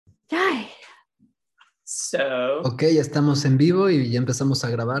Ok, ya estamos en vivo y ya empezamos a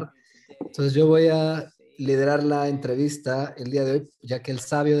grabar. Entonces yo voy a liderar la entrevista el día de hoy, ya que el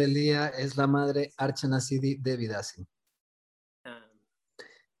sabio del día es la madre Arcana Siddhi Devi Dasi.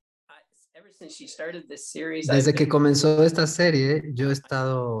 Desde que comenzó esta serie,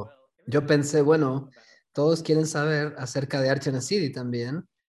 yo pensé, bueno, todos quieren saber acerca de Arcana Siddhi también.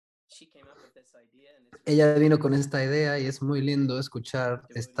 Ella vino con esta idea y es muy lindo escuchar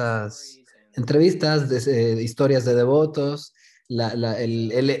estas entrevistas de historias de devotos,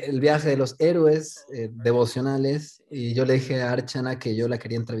 el viaje de los héroes devocionales. Y yo le dije a Archana que yo la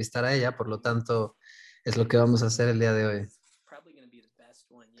quería entrevistar a ella, por lo tanto es lo que vamos a hacer el día de hoy.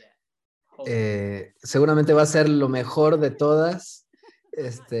 Seguramente va a ser lo mejor de todas,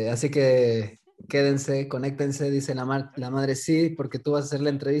 así que quédense, conéctense, dice la madre, sí, porque tú vas a hacer la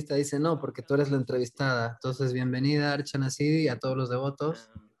entrevista, dice no, porque tú eres la entrevistada. Entonces, bienvenida Archana Siddhi y a todos los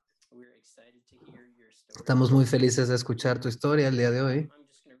devotos. Estamos muy felices de escuchar tu historia el día de hoy.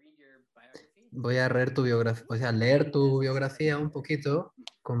 Voy a leer tu biografía, o sea, leer tu biografía un poquito,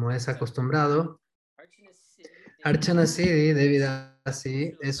 como es acostumbrado. Archana Siddhi Devi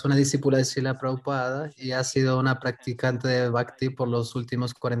Dasi es una discípula de Srila Prabhupada y ha sido una practicante de Bhakti por los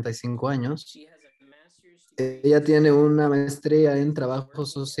últimos 45 años. Ella tiene una maestría en trabajo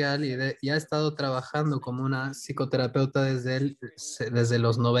social y ha estado trabajando como una psicoterapeuta desde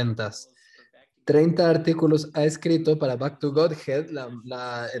los 90s. 30 artículos ha escrito para Back to Godhead,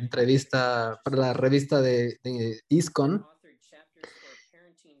 la entrevista para la revista de ISKCON,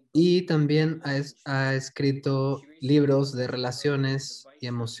 y también ha escrito libros de relaciones y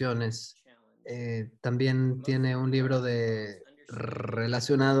emociones. También tiene un libro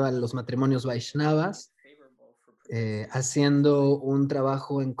relacionado a los matrimonios Vaishnavas, haciendo un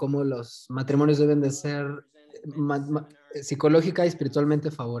trabajo en cómo los matrimonios deben de ser psicológica y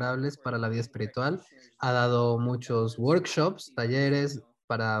espiritualmente favorables para la vida espiritual. Ha dado muchos workshops, talleres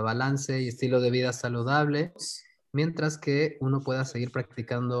para balance y estilo de vida saludable, mientras que uno pueda seguir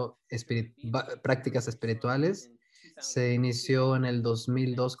practicando prácticas espirituales. Se inició en el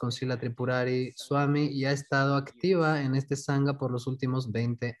 2002 con Srila Tripurari Swami y ha estado activa en este sangha por los últimos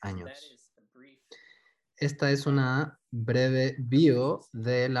 20 años. Esta es una breve bio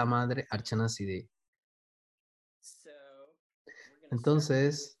de la madre Archana Siddhi.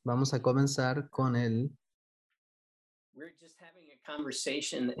 Entonces, vamos a comenzar con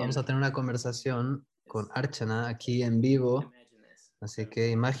Vamos a tener una conversación con Archana aquí en vivo, así que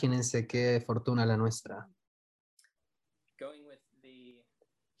imagínense qué fortuna la nuestra.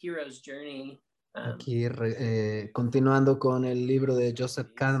 Aquí continuando con el libro de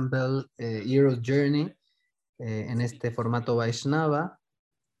Joseph Campbell, Hero's Journey, en este formato Vaishnava.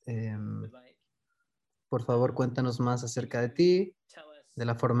 Por favor, cuéntanos más acerca de ti, de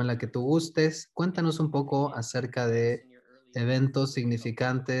la forma en la que tú gustes. Cuéntanos un poco acerca de eventos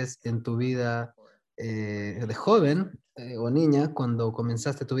significantes en tu vida de joven o niña, cuando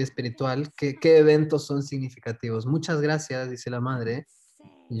comenzaste tu vida espiritual. ¿Qué eventos son significativos? Muchas gracias, dice la madre.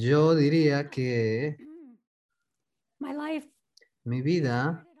 Yo diría que mi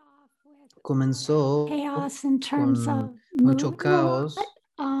vida comenzó con mucho caos,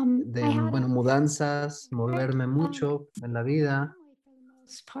 bueno, mudanzas, moverme mucho en la vida.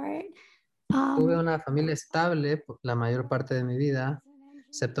 Tuve una familia estable por la mayor parte de mi vida,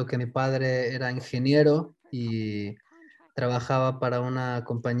 excepto que mi padre era ingeniero y trabajaba para una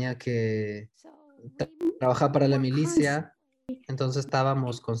compañía que trabajaba para la milicia, entonces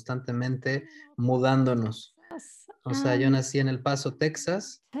estábamos constantemente mudándonos. O sea, yo nací en El Paso,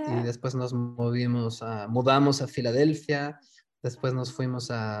 Texas, y después mudamos a Filadelfia, después nos fuimos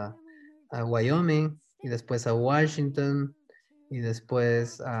a Wyoming, y después a Washington, y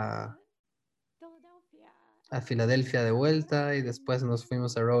después a Filadelfia de vuelta, y después nos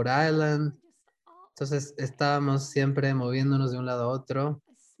fuimos a Rhode Island. Entonces estábamos siempre moviéndonos de un lado a otro.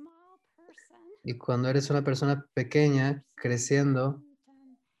 Y cuando eres una persona pequeña, creciendo,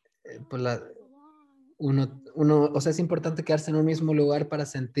 pues o sea, es importante quedarse en un mismo lugar para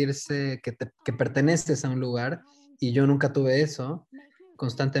sentirse que perteneces a un lugar, y yo nunca tuve eso.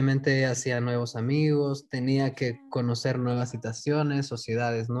 Constantemente hacía nuevos amigos, tenía que conocer nuevas situaciones,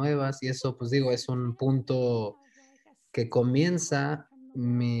 sociedades nuevas, y eso, pues digo, es un punto que comienza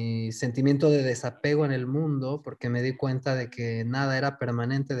mi sentimiento de desapego en el mundo, porque me di cuenta de que nada era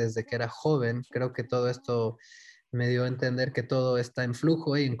permanente desde que era joven. Creo que todo esto me dio a entender que todo está en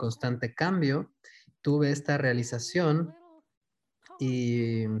flujo y en constante cambio. Tuve esta realización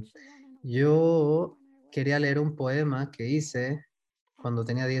y yo quería leer un poema que hice cuando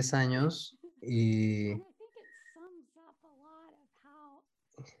tenía 10 años, y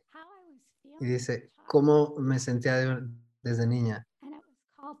Y dice, ¿cómo me sentía desde niña? And it was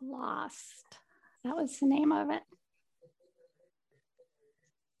called Lost. That was the name of it.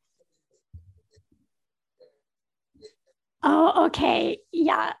 Oh, okay.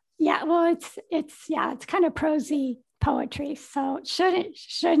 Yeah. Well, it's kind of prosy poetry, so it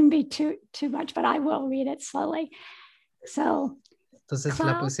shouldn't be too much, but I will read it slowly. So, entonces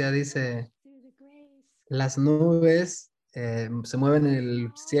la poesía dice, las nubes se mueven en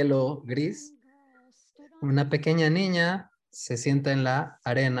el cielo gris. Una pequeña niña se sienta en la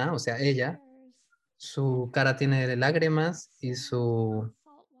arena, o sea, ella. Su cara tiene lágrimas y su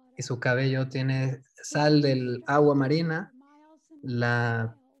cabello tiene sal del agua marina.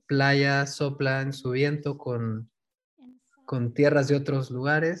 La playa sopla en su viento con tierras de otros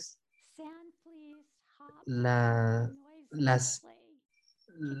lugares. La, las,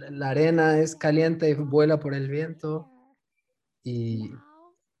 la arena es caliente y vuela por el viento. Y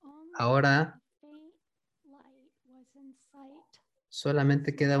ahora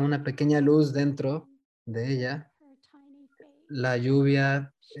solamente queda una pequeña luz dentro de ella. La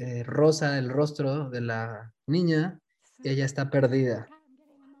lluvia roza el rostro de la niña y ella está perdida.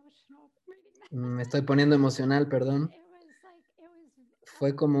 Me estoy poniendo emocional, perdón.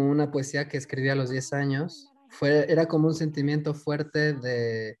 Fue como una poesía que escribí a los 10 años. Era como un sentimiento fuerte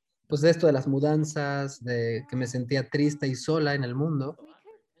de, pues de esto de las mudanzas, de que me sentía triste y sola en el mundo.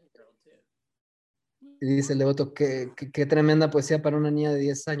 Y dice el devoto, qué tremenda poesía para una niña de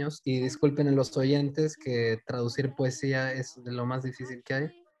 10 años. Y disculpen a los oyentes que traducir poesía es de lo más difícil que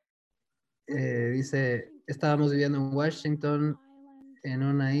hay. Dice, estábamos viviendo en Washington, en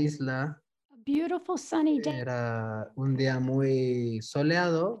una isla. Era un día muy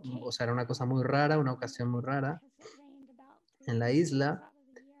soleado, o sea, era una cosa muy rara, una ocasión muy rara en la isla.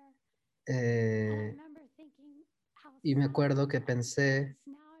 Y me acuerdo que pensé,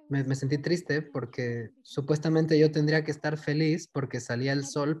 me sentí triste porque supuestamente yo tendría que estar feliz porque salía el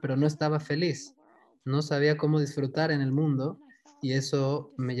sol, pero no estaba feliz. No sabía cómo disfrutar en el mundo y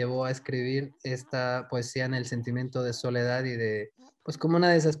eso me llevó a escribir esta poesía en el sentimiento de soledad y de, pues como una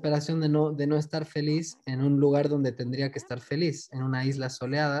desesperación de no estar feliz en un lugar donde tendría que estar feliz, en una isla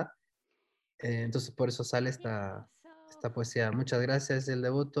soleada. Entonces por eso sale esta poesía. Muchas gracias, el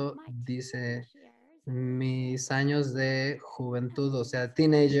devoto. Dice, mis años de juventud, o sea,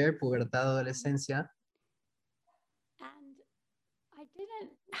 teenager, pubertad, adolescencia.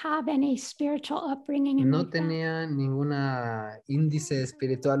 No tenía ninguna índice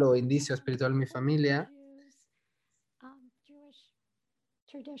espiritual o indicio espiritual en mi familia.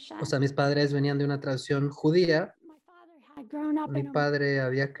 O sea, mis padres venían de una tradición judía. Mi padre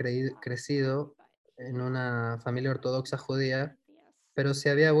había crecido en una familia ortodoxa judía, pero se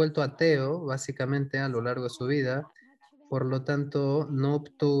había vuelto ateo básicamente a lo largo de su vida. Por lo tanto, no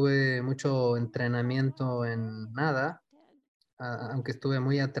obtuve mucho entrenamiento en nada, aunque estuve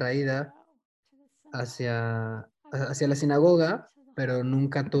muy atraída hacia la sinagoga, pero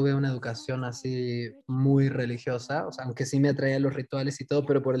nunca tuve una educación así muy religiosa, o sea, aunque sí me atraían los rituales y todo,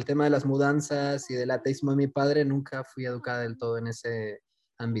 pero por el tema de las mudanzas y del ateísmo de mi padre, nunca fui educada del todo en ese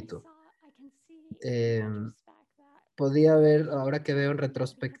ámbito. Podía ver, ahora que veo en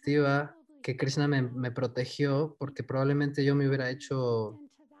retrospectiva, que Krishna me protegió porque probablemente yo me hubiera hecho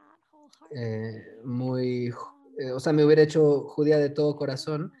o sea, me hubiera hecho judía de todo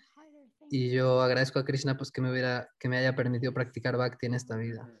corazón y yo agradezco a Krishna pues que me haya permitido practicar bhakti en esta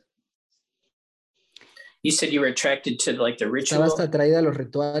vida. You said you were attracted to like the ritual. ¿Estabas atraída a los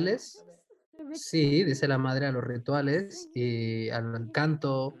rituales? Sí, dice la madre, a los rituales y al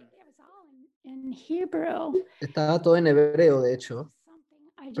canto. Estaba todo en hebreo, de hecho,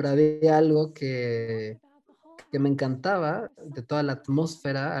 pero había algo que me encantaba de toda la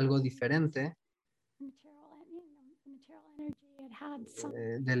atmósfera, algo diferente,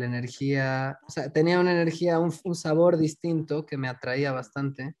 de la energía, o sea, tenía una energía, un sabor distinto que me atraía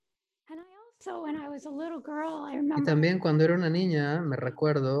bastante. Y también cuando era una niña, me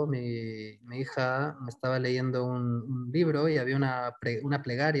recuerdo, mi hija me estaba leyendo un libro y había una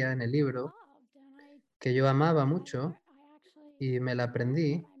plegaria en el libro que yo amaba mucho y me la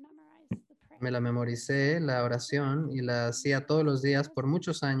aprendí, me la memoricé, la oración, y la hacía todos los días por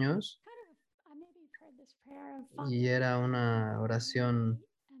muchos años. Y era una oración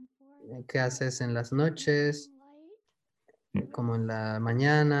que haces en las noches, como en la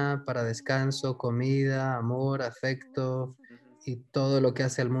mañana, para descanso, comida, amor, afecto y todo lo que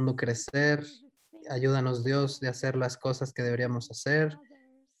hace al mundo crecer. Ayúdanos, Dios, de hacer las cosas que deberíamos hacer,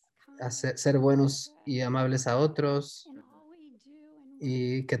 ser buenos y amables a otros,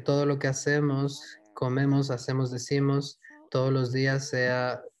 y que todo lo que hacemos, comemos, hacemos, decimos, todos los días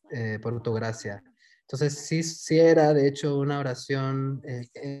sea por tu gracia. Entonces sí era de hecho una oración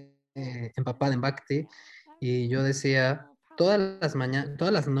empapada en Bhakti, y yo decía, todas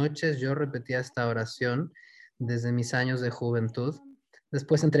las noches yo repetía esta oración desde mis años de juventud.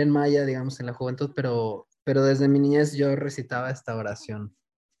 Después entré en Maya, digamos, en la juventud, pero desde mi niñez yo recitaba esta oración.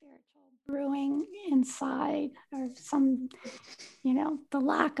 Brewing inside, or some, the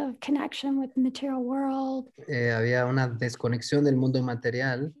lack of connection with the material world. Había una desconexión del mundo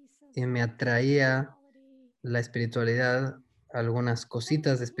material y me atraía la espiritualidad, algunas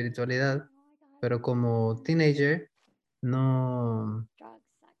cositas de espiritualidad, pero como teenager no,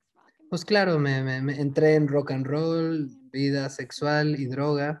 pues claro, me entré en rock and roll, vida sexual y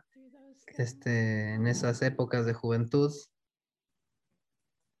droga, en esas épocas de juventud,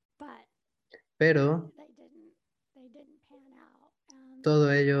 pero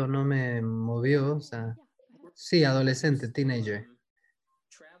todo ello no me movió, o sea, sí, adolescente, teenager.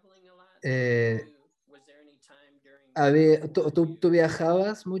 ¿Tú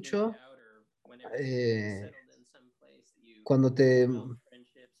viajabas mucho? Cuando te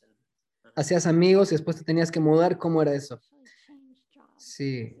hacías amigos y después te tenías que mudar, ¿cómo era eso?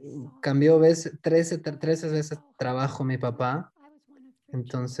 Sí, cambió 13 veces trabajo mi papá.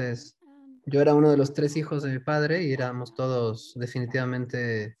 Entonces, yo era uno de los 3 hijos de mi padre y éramos todos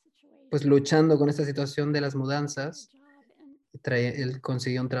definitivamente pues luchando con esta situación de las mudanzas. Él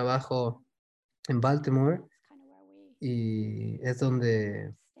consiguió un trabajo en Baltimore y es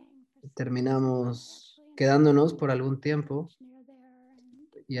donde terminamos quedándonos por algún tiempo,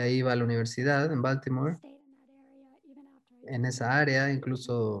 y ahí iba a la universidad en Baltimore, en esa área,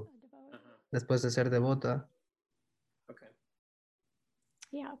 incluso después de ser devota.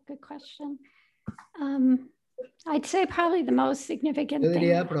 Yeah, good question. I'd say probably the most significant Yo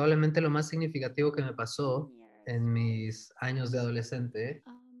diría thing. probablemente lo más significativo que me pasó en mis años de adolescente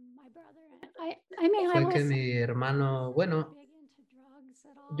fue que mi hermano, bueno,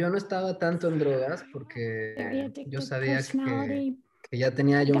 yo no estaba tanto en drogas porque yo sabía que ya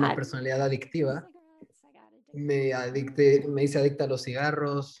tenía yo una personalidad adictiva. Me hice adicta a los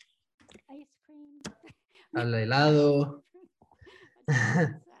cigarros, al helado.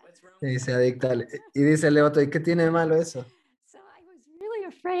 Me hice adicta y dice el devoto, ¿y qué tiene de malo eso?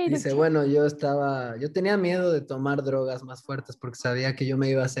 Dice, bueno, yo tenía miedo de tomar drogas más fuertes porque sabía que yo me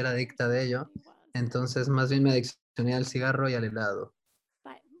iba a hacer adicta de ello. Entonces, más bien me adiccioné al cigarro y al helado.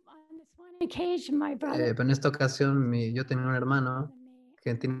 Pero en esta ocasión, yo tenía un hermano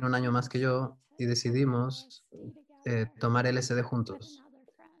que tiene un año más que yo y decidimos tomar LSD juntos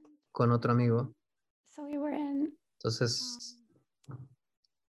con otro amigo. Entonces,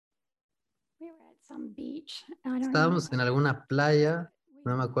 estábamos en alguna playa,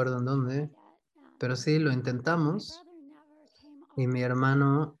 no me acuerdo en dónde, pero sí, lo intentamos. Y mi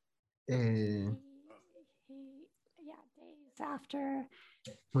hermano,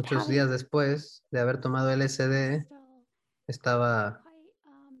 muchos días después de haber tomado LSD, estaba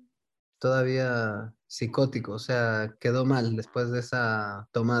todavía psicótico, o sea, quedó mal después de esa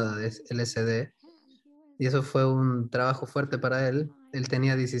tomada de LSD. Y eso fue un trabajo fuerte para él. Él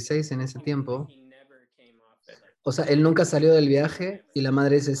tenía 16 en ese tiempo. O sea, él nunca salió del viaje y la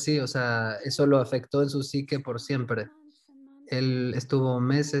madre dice sí, o sea, eso lo afectó en su psique por siempre. Él estuvo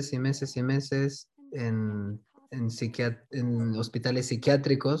meses y meses y meses en hospitales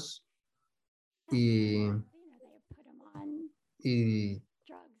psiquiátricos y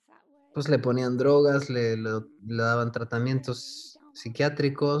pues le ponían drogas, le daban tratamientos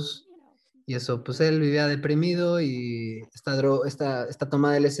psiquiátricos, y eso, pues él vivía deprimido y esta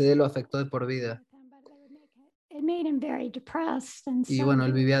toma de LSD lo afectó de por vida. Y bueno,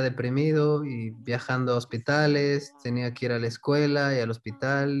 él vivía deprimido y viajando a hospitales, tenía que ir a la escuela y al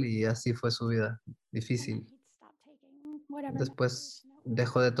hospital, y así fue su vida, difícil. Después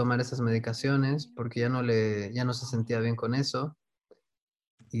dejó de tomar esas medicaciones porque ya no se sentía bien con eso,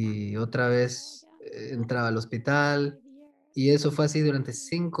 y otra vez entraba al hospital, y eso fue así durante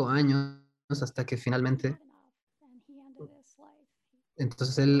 5 años hasta que finalmente,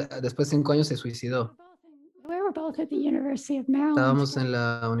 entonces él después de 5 años se suicidó. Estábamos en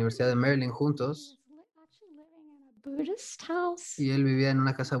la Universidad de Maryland juntos y él vivía en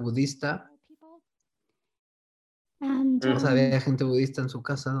una casa budista. O sea, había gente budista en su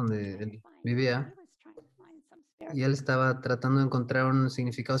casa donde él vivía, y él estaba tratando de encontrar un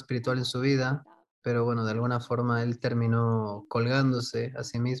significado espiritual en su vida, pero bueno, de alguna forma él terminó colgándose a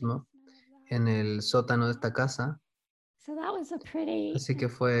sí mismo en el sótano de esta casa. Así que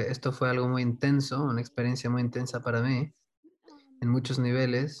esto fue algo muy intenso, una experiencia muy intensa para mí, en muchos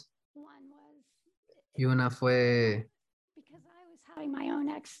niveles. Y una fue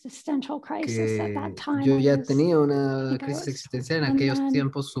que yo ya tenía una crisis existencial en aquellos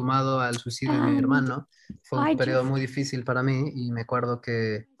tiempos, sumado al suicidio de mi hermano. Fue un periodo muy difícil para mí y me acuerdo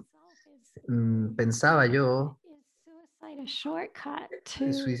que pensaba yo,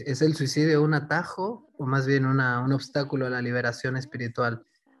 ¿es el suicidio un atajo o más bien un obstáculo a la liberación espiritual?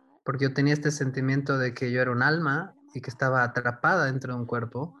 Porque yo tenía este sentimiento de que yo era un alma y que estaba atrapada dentro de un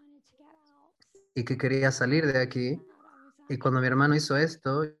cuerpo y que quería salir de aquí. Y cuando mi hermano hizo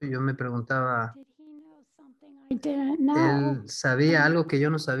esto, yo me preguntaba, ¿él sabía algo que yo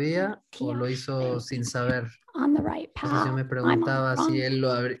no sabía o lo hizo sin saber? Entonces yo me preguntaba si él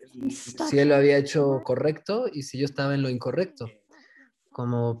si él lo había hecho correcto y si yo estaba en lo incorrecto,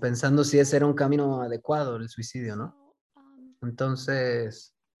 como pensando si ese era un camino adecuado, el suicidio, ¿no?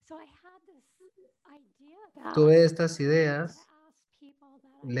 Entonces tuve estas ideas,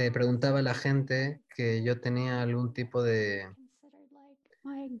 le preguntaba a la gente que yo tenía algún tipo de...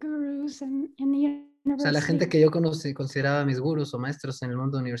 O sea, la gente que yo consideraba mis gurús o maestros en el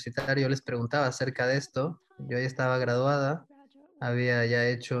mundo universitario, yo les preguntaba acerca de esto. Yo ya estaba graduada, había ya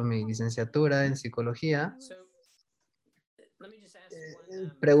hecho mi licenciatura en psicología.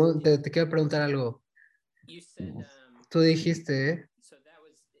 Te quiero preguntar algo. Tú dijiste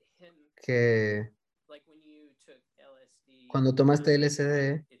que cuando tomaste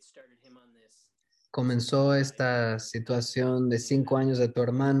LSD comenzó esta situación de 5 años de tu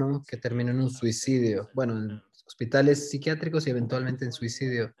hermano que terminó en un suicidio. Bueno, en hospitales psiquiátricos y eventualmente en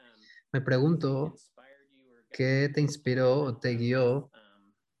suicidio. Me pregunto, ¿qué te inspiró o te guió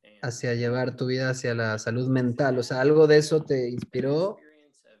hacia llevar tu vida hacia la salud mental? O sea, ¿algo de eso te inspiró?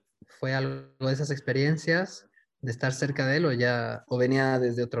 ¿Fue algo de esas experiencias de estar cerca de él o venía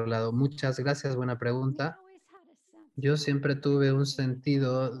desde otro lado? Muchas gracias, buena pregunta. Yo siempre tuve un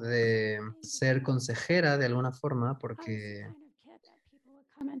sentido de ser consejera de alguna forma porque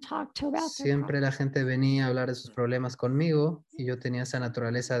siempre la gente venía a hablar de sus problemas conmigo y yo tenía esa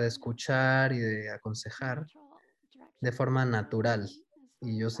naturaleza de escuchar y de aconsejar de forma natural.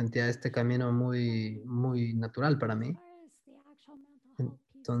 Y yo sentía este camino muy, muy natural para mí.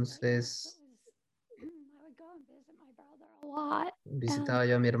 Entonces, visitaba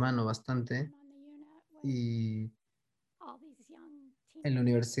yo a mi hermano bastante y en la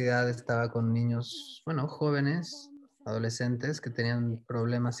universidad estaba con niños, bueno, jóvenes, adolescentes que tenían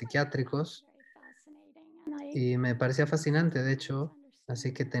problemas psiquiátricos y me parecía fascinante, de hecho,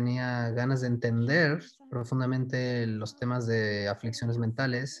 así que tenía ganas de entender profundamente los temas de aflicciones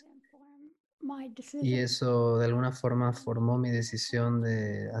mentales y eso de alguna forma formó mi decisión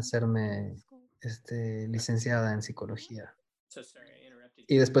de hacerme licenciada en psicología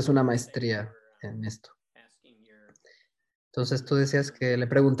y después una maestría en esto. Entonces tú decías que le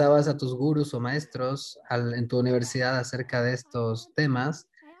preguntabas a tus gurús o maestros en tu universidad acerca de estos temas.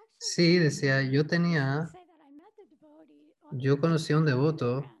 Sí, decía, yo conocí a un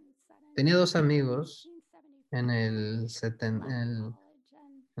devoto, tenía 2 amigos, en el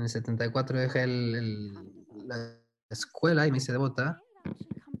 74 dejé la escuela y me hice devota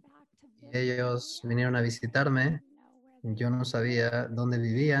y ellos vinieron a visitarme. Yo no sabía dónde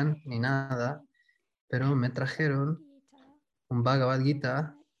vivían ni nada, pero me trajeron un Bhagavad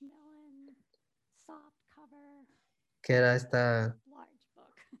Gita que era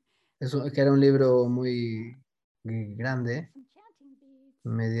que era un libro muy grande.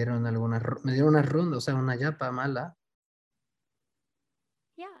 Me dieron unas rundas, o sea, una yapa mala.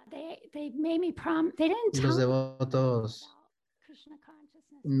 Y los devotos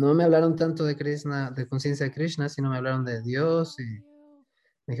no me hablaron tanto de Krishna, de conciencia de Krishna, sino me hablaron de Dios y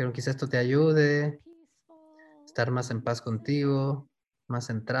me dijeron, quizás esto te ayude, estar más en paz contigo, más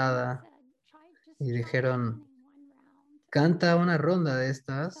centrada. Y dijeron, canta una ronda de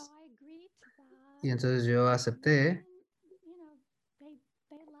estas. Y entonces yo acepté.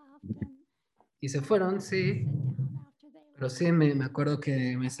 Y se fueron, sí. Pero sí, me acuerdo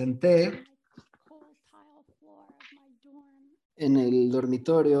que me senté en el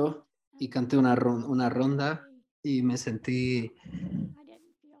dormitorio y canté una ronda y me sentí,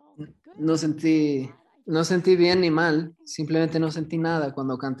 no sentí, no sentí bien ni mal, simplemente no sentí nada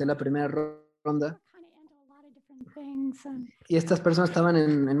cuando canté la primera ronda. Y estas personas estaban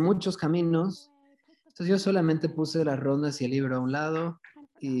en muchos caminos, entonces yo solamente puse las rondas y el libro a un lado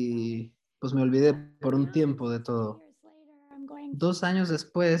y pues me olvidé por un tiempo de todo. 2 años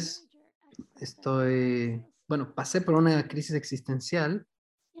después pasé por una crisis existencial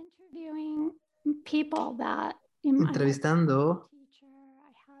entrevistando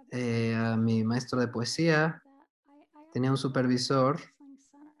a mi maestro de poesía. Tenía un supervisor,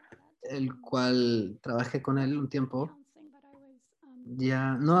 el cual trabajé con él un tiempo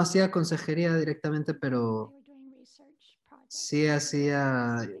ya no hacía consejería directamente, pero sí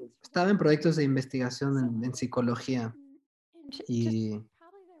estaba en proyectos de investigación en psicología y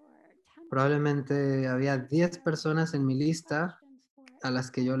probablemente había 10 personas en mi lista a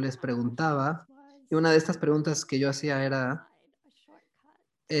las que yo les preguntaba. Y una de estas preguntas que yo hacía era,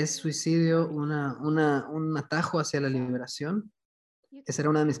 ¿es suicidio un atajo hacia la liberación? Esa era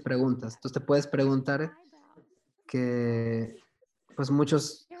una de mis preguntas. Entonces te puedes preguntar que pues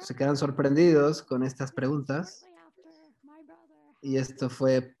muchos se quedan sorprendidos con estas preguntas. Y esto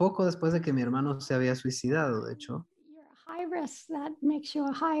fue poco después de que mi hermano se había suicidado, de hecho. It's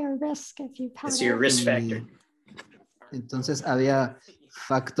your risk factor. Y entonces había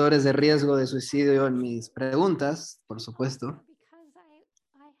factores de riesgo de suicidio en mis preguntas, por supuesto.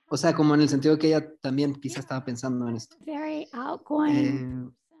 O sea, como en el sentido que ella también quizá estaba pensando en esto.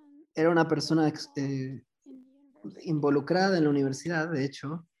 Era una persona involucrada en la universidad, de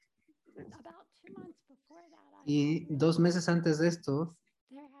hecho. Y 2 meses antes de esto,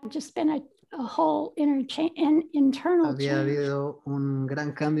 había habido un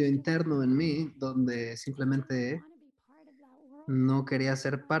gran cambio interno en mí, donde simplemente no quería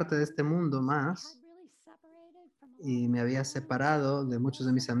ser parte de este mundo más y me había separado de muchos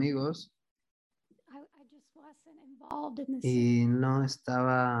de mis amigos y no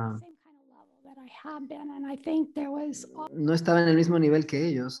estaba en el mismo nivel que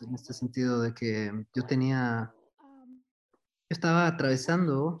ellos, en este sentido de que yo estaba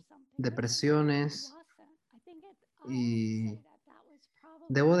atravesando depresiones y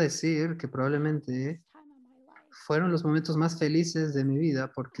debo decir que probablemente fueron los momentos más felices de mi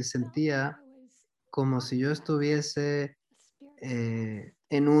vida porque sentía como si yo estuviese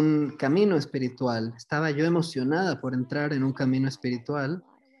en un camino espiritual. Estaba yo emocionada por entrar en un camino espiritual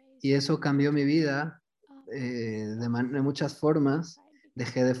y eso cambió mi vida de muchas formas.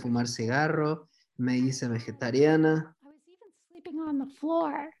 Dejé de fumar cigarro, me hice vegetariana.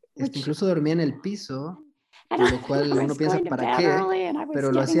 Incluso dormía en el piso, lo cual uno piensa, ¿para qué?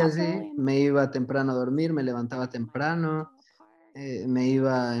 Pero lo hacía así, me iba temprano a dormir, me levantaba temprano, me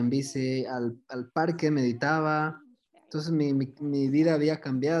iba en bici al parque, meditaba. Entonces mi vida había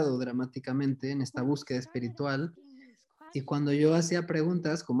cambiado dramáticamente en esta búsqueda espiritual. Y cuando yo hacía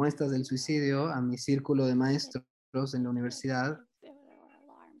preguntas como estas del suicidio a mi círculo de maestros en la universidad,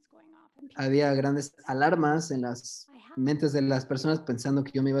 había grandes alarmas en las mentes de las personas pensando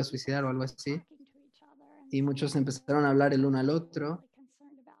que yo me iba a suicidar o algo así. Y muchos empezaron a hablar el uno al otro.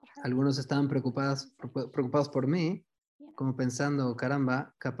 Algunos estaban preocupados por mí, como pensando,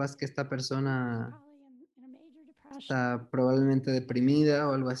 caramba, capaz que esta persona está probablemente deprimida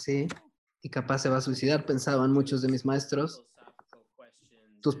o algo así, y capaz se va a suicidar, pensaban muchos de mis maestros.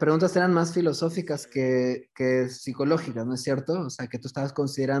 Tus preguntas eran más filosóficas que psicológicas, ¿no es cierto? O sea, que tú estabas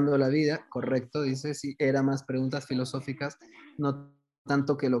considerando la vida, correcto, dices, sí, era más preguntas filosóficas, no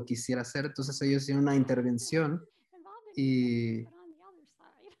tanto que lo quisiera hacer. Entonces ellos hicieron una intervención y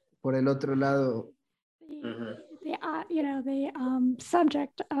por el otro lado,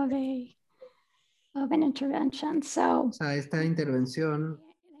 subject of an intervention. o sea, esta intervención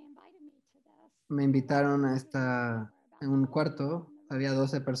me invitaron en un cuarto, había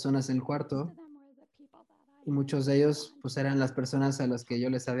 12 personas en el cuarto y muchos de ellos pues eran las personas a las que yo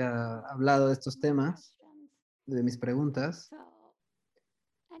les había hablado de estos temas, de mis preguntas.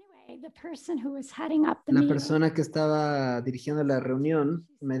 La persona que estaba dirigiendo la reunión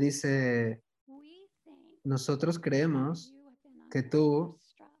me dice, nosotros creemos que tú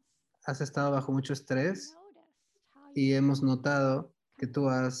has estado bajo mucho estrés y hemos notado que tú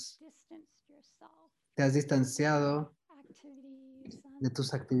te has distanciado de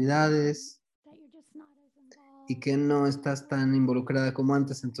tus actividades y que no estás tan involucrada como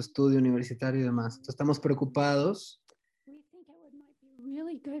antes en tu estudio universitario y demás. Entonces, estamos preocupados.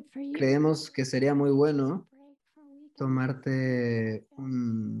 Creemos que sería muy bueno tomarte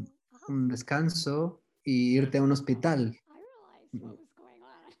un descanso y irte a un hospital.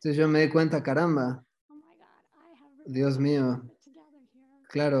 Entonces yo me di cuenta, caramba, Dios mío,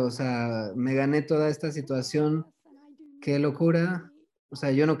 claro, o sea, me gané toda esta situación, qué locura. O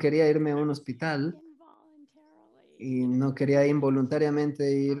sea, yo no quería irme a un hospital y no quería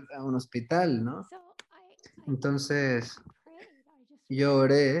involuntariamente ir a un hospital, ¿no? Entonces, yo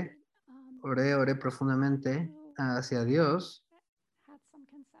oré profundamente hacia Dios,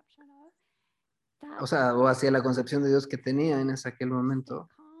 o sea, o hacia la concepción de Dios que tenía en aquel momento.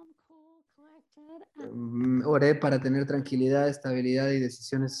 Oré para tener tranquilidad, estabilidad y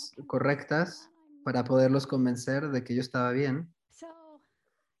decisiones correctas para poderlos convencer de que yo estaba bien.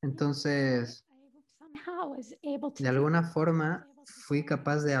 Entonces, de alguna forma, fui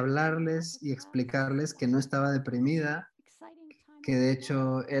capaz de hablarles y explicarles que no estaba deprimida, que de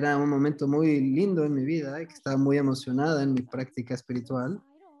hecho era un momento muy lindo en mi vida y que estaba muy emocionada en mi práctica espiritual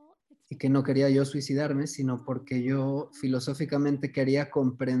y que no quería yo suicidarme, sino porque yo filosóficamente quería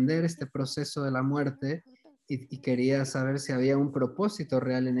comprender este proceso de la muerte y quería saber si había un propósito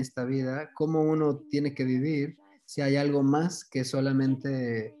real en esta vida, cómo uno tiene que vivir, si hay algo más que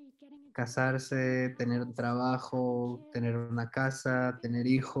solamente casarse, tener un trabajo, tener una casa, tener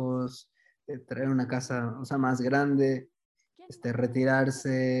hijos, traer una casa, o sea, más grande,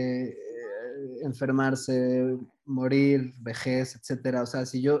 retirarse, enfermarse, morir, vejez, etcétera. O sea,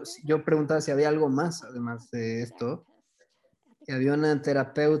 si yo preguntaba si había algo más además de esto, y había una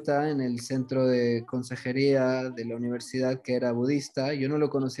terapeuta en el centro de consejería de la universidad que era budista. Yo no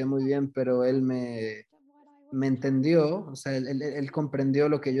lo conocía muy bien, pero él me entendió, o sea, él comprendió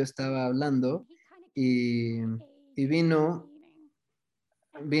lo que yo estaba hablando y, y vino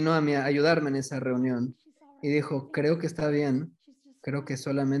a ayudarme en esa reunión y dijo, creo que está bien, creo que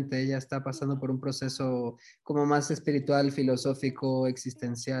solamente ella está pasando por un proceso como más espiritual, filosófico,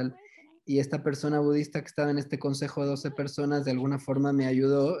 existencial. Y esta persona budista que estaba en este consejo de 12 personas de alguna forma me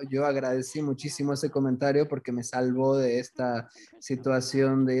ayudó. Yo agradecí muchísimo ese comentario porque me salvó de esta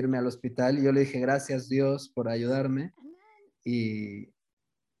situación de irme al hospital. Y yo le dije, gracias Dios por ayudarme. Y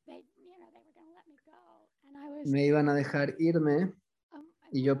me iban a dejar irme.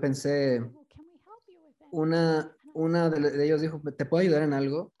 Y yo pensé, una de ellos dijo, ¿te puedo ayudar en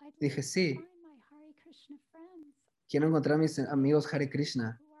algo? Dije, sí, quiero encontrar a mis amigos Hare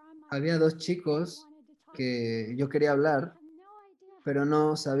Krishna. Había dos chicos que yo quería hablar, pero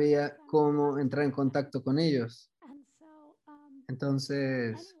no sabía cómo entrar en contacto con ellos.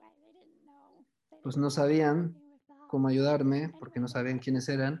 Entonces, pues no sabían cómo ayudarme porque no sabían quiénes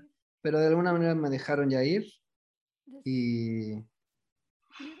eran, pero de alguna manera me dejaron ya ir y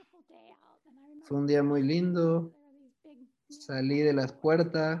fue un día muy lindo. Salí de las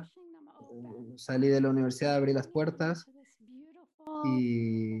puertas, salí de la universidad, abrí las puertas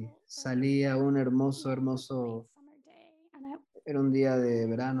y salí a un hermoso, era un día de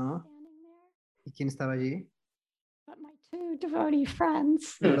verano. ¿Y quién estaba allí?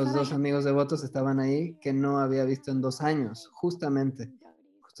 Los dos amigos devotos estaban ahí que no había visto en 2 años, justamente.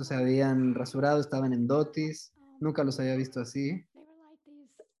 Justo se habían rasurado, estaban en dotis, nunca los había visto así.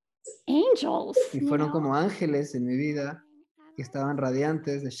 Y fueron como ángeles en mi vida y estaban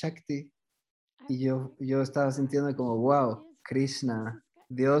radiantes de Shakti. Y yo estaba sintiendo como, wow, Krishna,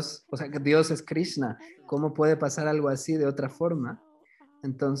 Dios, o sea, que Dios es Krishna. ¿Cómo puede pasar algo así de otra forma?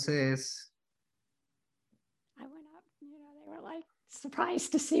 Entonces,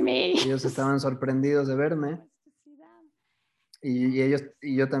 ellos estaban sorprendidos de verme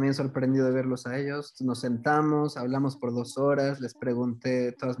y yo también sorprendido de verlos a ellos. Nos sentamos, hablamos por 2 horas, les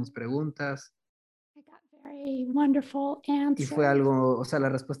pregunté todas mis preguntas. Y fue algo, o sea,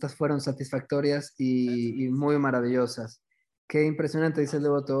 las respuestas fueron satisfactorias y muy maravillosas. Qué impresionante, dice el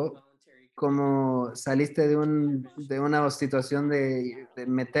devoto, como saliste de una situación de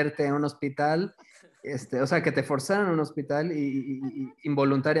meterte en un hospital, o sea, que te forzaron a un hospital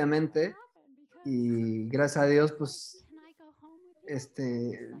involuntariamente, y gracias a Dios, pues,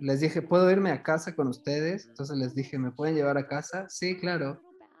 les dije, ¿puedo irme a casa con ustedes? Entonces les dije, ¿me pueden llevar a casa? Sí, claro.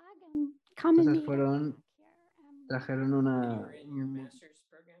 Entonces trajeron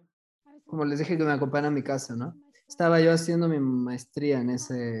como les dije que me acompañan a mi casa, ¿no? Estaba yo haciendo mi maestría en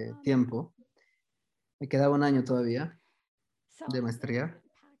ese tiempo. Me quedaba un año todavía de maestría.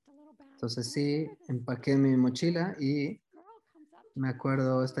 Entonces sí, empaqué mi mochila y me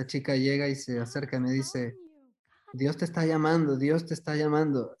acuerdo, esta chica llega y se acerca y me dice, Dios te está llamando, Dios te está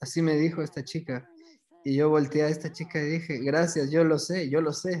llamando. Así me dijo esta chica. Y yo volteé a esta chica y dije, gracias, yo lo sé, yo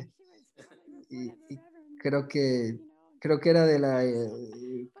lo sé. Y creo que era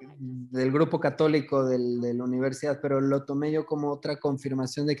del grupo católico de la universidad, pero lo tomé yo como otra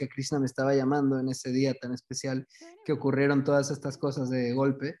confirmación de que Krishna me estaba llamando en ese día tan especial que ocurrieron todas estas cosas de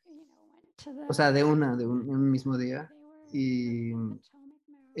golpe, o sea, de un mismo día. Y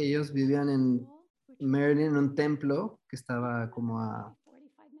ellos vivían en Maryland, en un templo que estaba como a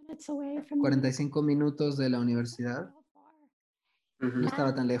 45 minutos de la universidad. No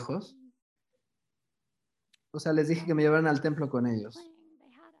estaba tan lejos. O sea, les dije que me llevaran al templo con ellos.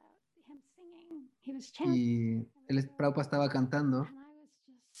 Y el Prabhupada estaba cantando.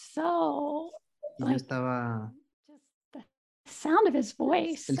 Y yo estaba...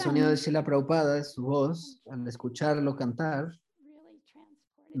 El sonido de Srila Prabhupada, su voz, al escucharlo cantar,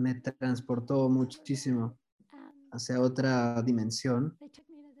 me transportó muchísimo hacia otra dimensión.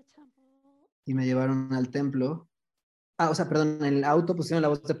 Y me llevaron al templo. o sea, perdón, en el auto pusieron la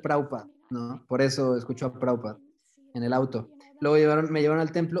voz de Prabhupada, ¿no? Por eso escuchó a Prabhupada en el auto. Luego me llevaron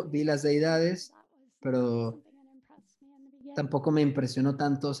al templo, vi las deidades, pero tampoco me impresionó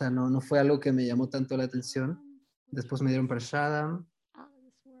tanto, o sea, no fue algo que me llamó tanto la atención. Después me dieron prashadam,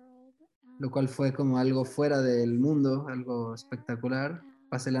 lo cual fue como algo fuera del mundo, algo espectacular.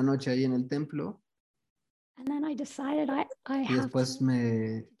 Pasé la noche ahí en el templo y después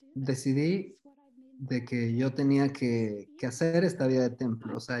me decidí de que yo tenía que hacer esta vida de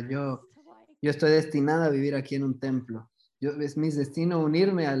templo. O sea, yo estoy destinada a vivir aquí en un templo. Es mi destino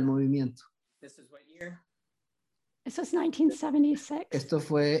unirme al movimiento. This was 1976. Esto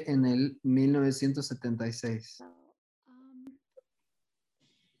fue en el 1976.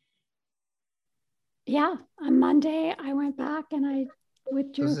 Yeah, on Monday I went back and I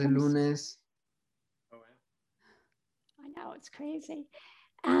withdrew. Entonces el lunes. I know, it's crazy.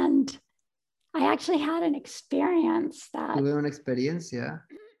 And I actually had an experience that. Tuve una experiencia.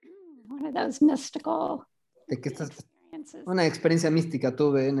 One of those mystical. De que una experiencia mística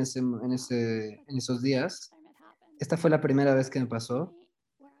tuve en esos días. Esta fue la primera vez que me pasó.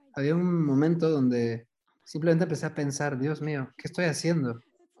 Había un momento donde simplemente empecé a pensar, Dios mío, ¿qué estoy haciendo?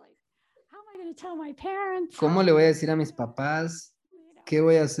 ¿Cómo le voy a decir a mis papás? ¿Qué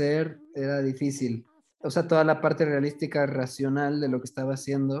voy a hacer? Era difícil. O sea, toda la parte realística, racional de lo que estaba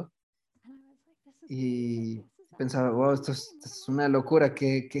haciendo. Y pensaba, wow, esto es una locura.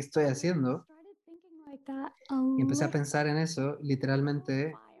 ¿Qué estoy haciendo? Y empecé a pensar en eso.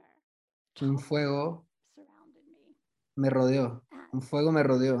 Literalmente, un fuego me rodeó. Un fuego me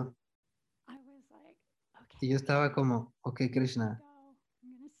rodeó. Y yo estaba como, ok, Krishna,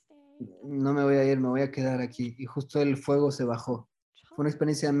 no me voy a ir, me voy a quedar aquí. Y justo el fuego se bajó. Fue una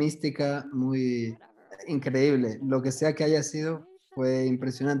experiencia mística muy increíble. Lo que sea que haya sido, fue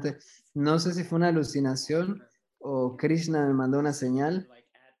impresionante. No sé si fue una alucinación o Krishna me mandó una señal.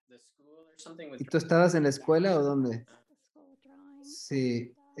 ¿Y tú estabas en la escuela o dónde?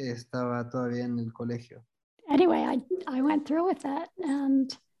 Sí, estaba todavía en el colegio. Anyway, I went through with that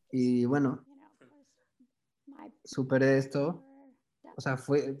and. Y bueno, superé esto. O sea,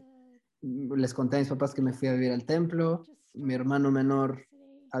 les conté a mis papás que me fui a vivir al templo. Mi hermano menor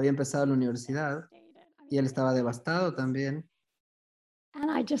había empezado la universidad y él estaba devastado también.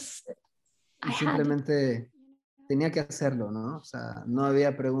 Y simplemente tenía que hacerlo, ¿no? O sea, no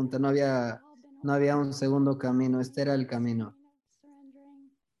había pregunta, no había un segundo camino, este era el camino.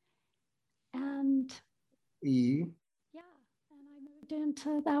 Y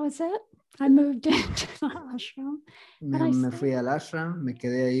me fui al ashram, me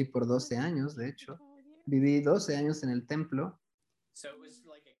quedé ahí por 12 años, de hecho. Viví 12 años en el templo.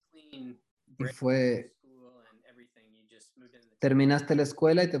 Y fue... ¿Terminaste la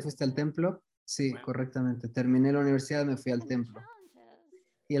escuela y te fuiste al templo? Sí, correctamente. Terminé la universidad, me fui al templo.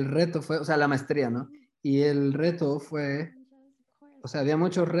 Y el reto fue, o sea, la maestría, ¿no? Y el reto fue, o sea, había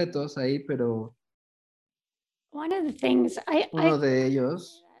muchos retos ahí, pero uno de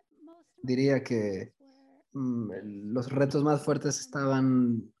ellos, diría que los retos más fuertes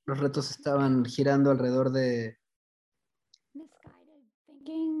estaban girando alrededor de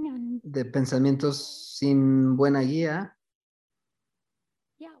pensamientos sin buena guía,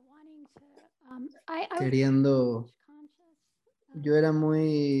 queriendo, yo era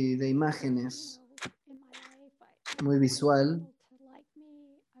muy de imágenes, muy visual,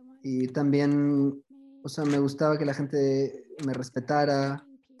 y también, o sea, me gustaba que la gente me respetara,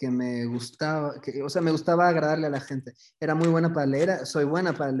 que me gustaba, o sea, me gustaba agradarle a la gente. Era muy buena para leer, soy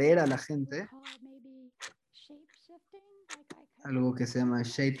buena para leer a la gente. Algo que se llama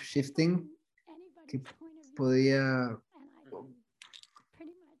shape shifting, que podía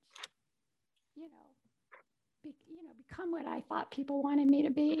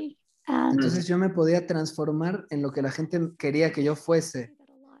entonces yo me podía transformar en lo que la gente quería que yo fuese.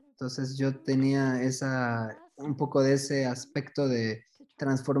 Entonces yo tenía un poco de ese aspecto de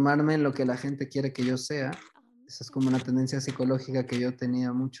transformarme en lo que la gente quiere que yo sea. Esa es como una tendencia psicológica que yo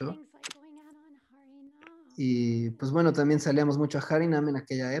tenía mucho. Y pues bueno, también salíamos mucho a Harinam en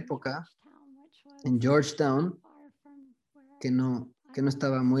aquella época, en Georgetown, que no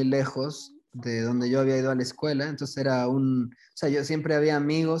estaba muy lejos de donde yo había ido a la escuela. Entonces o sea, yo siempre había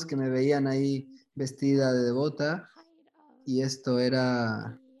amigos que me veían ahí vestida de devota, y esto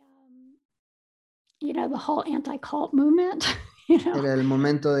era... the whole anti-cult movement. Era el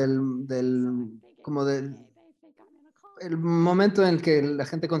momento el momento en el que la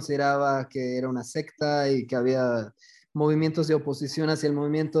gente consideraba que era una secta y que había movimientos de oposición hacia el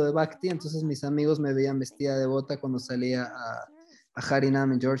movimiento de Bhakti. Entonces mis amigos me veían vestida de devota cuando salía a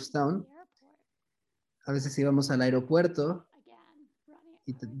Harinam en Georgetown. A veces íbamos al aeropuerto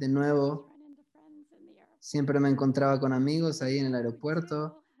y de nuevo siempre me encontraba con amigos ahí en el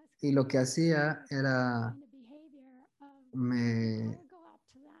aeropuerto y lo que hacía era me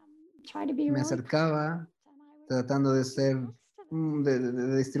acercaba tratando de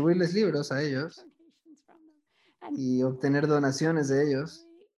de distribuirles libros a ellos y obtener donaciones de ellos.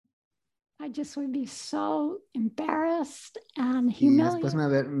 Y después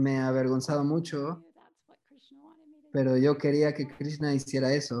me avergonzaba mucho, pero yo quería que Krishna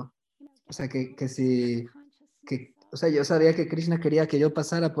hiciera eso. O sea, o sea, yo sabía que Krishna quería que yo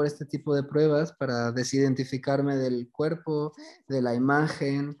pasara por este tipo de pruebas para desidentificarme del cuerpo, de la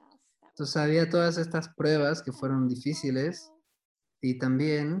imagen. Entonces había todas estas pruebas que fueron difíciles y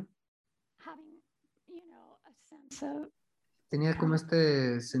también tenía como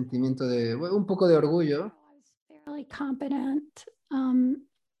este sentimiento de un poco de orgullo.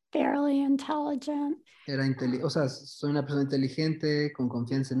 O sea, soy una persona inteligente, con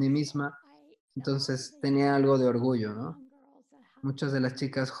confianza en mí misma, entonces tenía algo de orgullo, ¿no? Muchas de las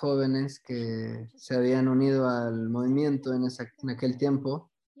chicas jóvenes que se habían unido al movimiento en aquel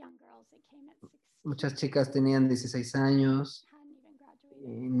tiempo, muchas chicas tenían 16 años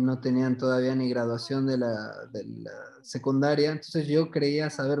y no tenían todavía ni graduación de la secundaria, entonces yo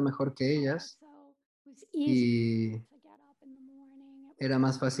creía saber mejor que ellas y era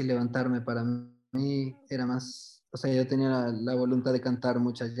más fácil levantarme para mí, o sea, yo tenía la voluntad de cantar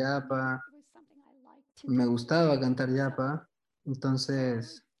mucha yapa, me gustaba cantar yapa,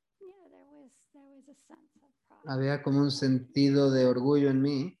 entonces había como un sentido de orgullo en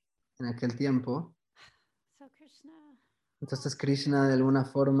mí en aquel tiempo. Entonces Krishna de alguna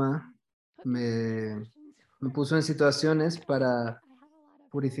forma me puso en situaciones para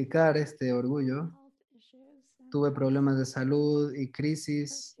purificar este orgullo. Tuve problemas de salud y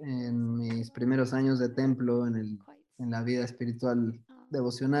crisis en mis primeros años de templo, en la vida espiritual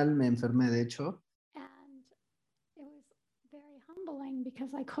devocional. Me enfermé, de hecho.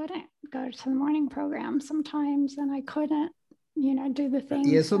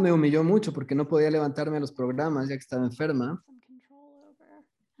 Y eso me humilló mucho porque no podía levantarme a los programas ya que estaba enferma.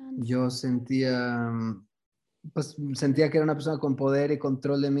 Yo pues sentía que era una persona con poder y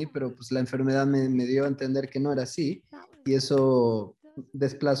control de mí, pero pues la enfermedad me dio a entender que no era así. Y eso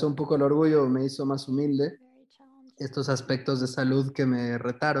desplazó un poco el orgullo, me hizo más humilde. Estos aspectos de salud que me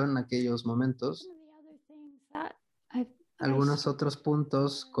retaron en aquellos momentos. Algunos otros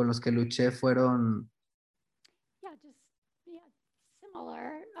puntos con los que luché fueron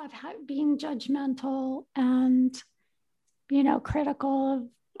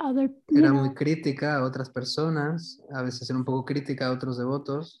era muy crítica a otras personas, a veces era un poco crítica a otros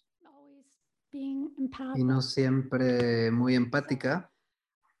devotos y no siempre muy empática.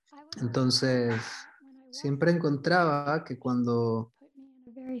 Entonces, siempre encontraba que cuando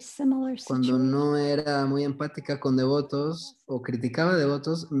no era muy empática con devotos o criticaba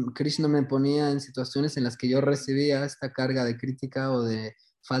devotos, Krishna me ponía en situaciones en las que yo recibía esta carga de crítica o de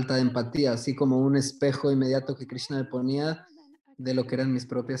falta de empatía, así como un espejo inmediato que Krishna me ponía de lo que eran mis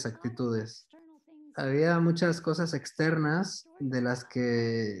propias actitudes. Había muchas cosas externas de las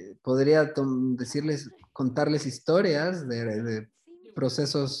que podría contarles historias de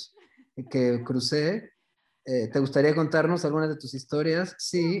procesos que crucé. ¿Te gustaría contarnos algunas de tus historias?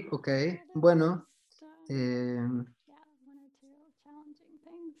 Sí, ok. Bueno,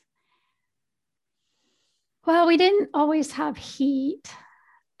 we didn't always have heat.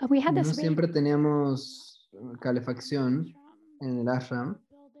 no siempre teníamos calefacción en el ashram.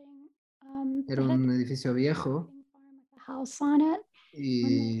 Era un edificio viejo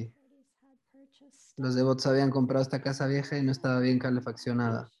y los devotos habían comprado esta casa vieja y no estaba bien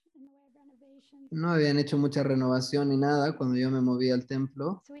calefaccionada. No habían hecho mucha renovación ni nada cuando yo me moví al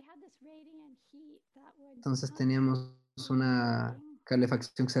templo. Entonces teníamos una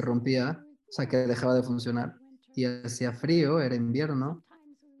calefacción que se rompía, o sea, que dejaba de funcionar. Y hacía frío, era invierno.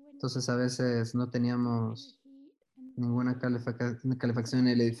 Entonces a veces no teníamos ninguna calefacción en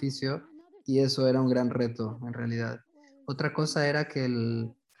el edificio y eso era un gran reto en realidad. Otra cosa era que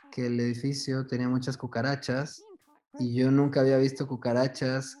el edificio tenía muchas cucarachas y yo nunca había visto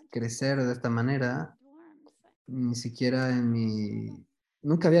cucarachas crecer de esta manera, ni siquiera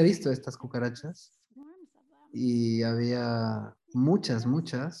nunca había visto estas cucarachas y había muchas,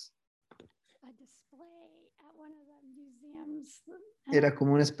 muchas. Era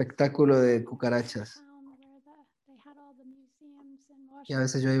como un espectáculo de cucarachas. Y a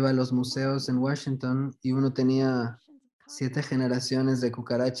veces yo iba a los museos en Washington y uno tenía 7 generaciones de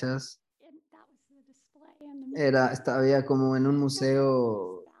cucarachas. Había como en un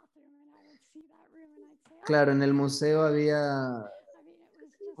museo claro, en el museo había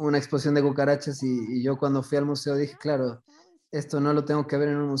una exposición de cucarachas y yo cuando fui al museo dije, claro, esto no lo tengo que ver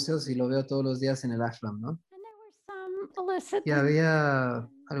en un museo si lo veo todos los días en el ashram, ¿no? Y había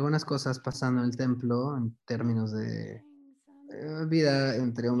algunas cosas pasando en el templo en términos de vida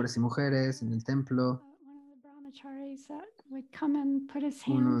entre hombres y mujeres en el templo.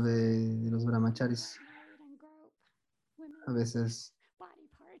 Uno de los brahmacharis a veces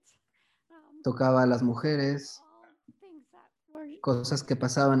tocaba a las mujeres. Cosas que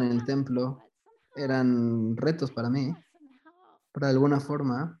pasaban en el templo eran retos para mí, pero de alguna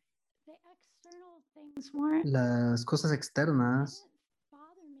forma las cosas externas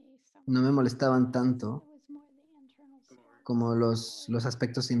no me molestaban tanto como los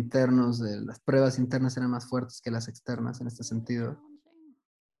aspectos internos, de las pruebas internas eran más fuertes que las externas en este sentido.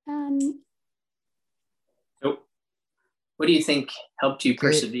 So, what do you think helped you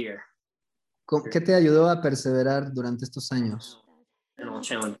persevere? ¿Qué te ayudó a perseverar durante estos años?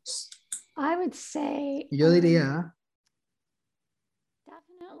 Challenges. Yo diría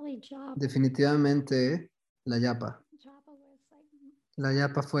definitivamente la yapa. La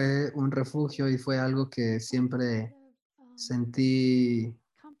yapa fue un refugio y fue algo que siempre sentí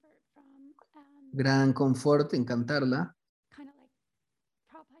gran confort en cantarla.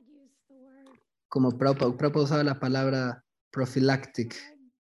 Como Prabhupada usaba la palabra profiláctico,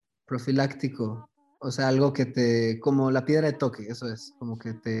 o sea, algo que como la piedra de toque, eso es, como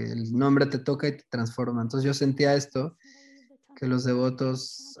que el nombre te toca y te transforma. Entonces yo sentía esto, que los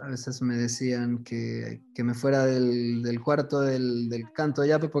devotos a veces me decían que me fuera del cuarto del canto de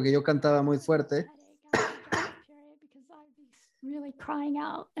yapa porque yo cantaba muy fuerte.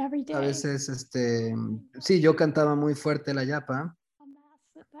 A veces, sí, yo cantaba muy fuerte la yapa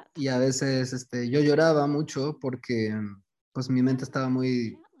y a veces yo lloraba mucho porque pues mi mente estaba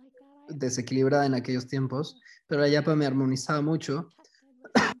muy desequilibrada en aquellos tiempos, pero la yapa me armonizaba mucho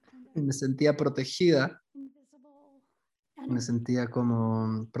y me sentía protegida. Me sentía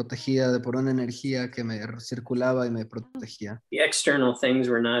como protegida por una energía que me circulaba y me protegía. The external things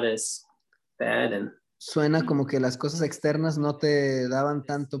were not as bad and Suena como que las cosas externas no te daban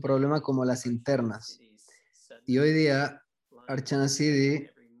tanto problema como las internas. Y hoy día, Arcana Siddhi,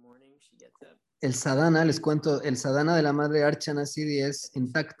 el sadhana, les cuento, el sadhana de la madre Arcana Siddhi es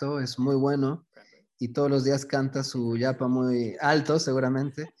intacto, es muy bueno. Y todos los días canta su yapa muy alto,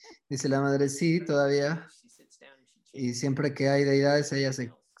 seguramente. Dice la madre, sí, todavía. Y siempre que hay deidades, ella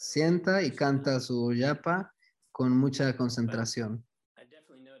se sienta y canta su yapa con mucha concentración.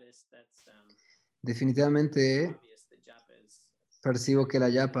 Definitivamente percibo que la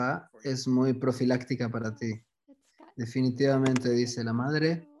yapa es muy profiláctica para ti. Definitivamente, dice la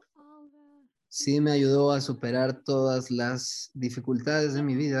madre, sí me ayudó a superar todas las dificultades de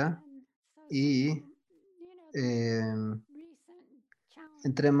mi vida y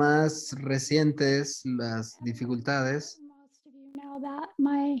entre más recientes las dificultades,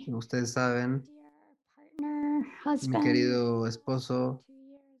 ustedes saben, mi querido esposo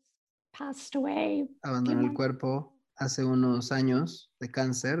abandonó el cuerpo hace unos años de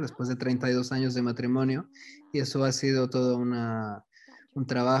cáncer, después de 32 años de matrimonio, y eso ha sido todo un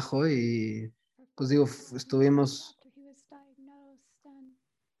trabajo y pues digo, estuvimos,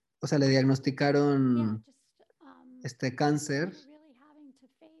 o sea, le diagnosticaron este cáncer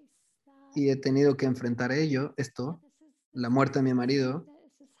y he tenido que enfrentar esto, la muerte de mi marido.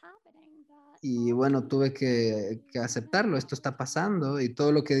 Y bueno, tuve que aceptarlo, esto está pasando y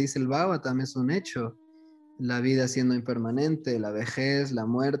todo lo que dice el Baba también es un hecho. La vida siendo impermanente, la vejez, la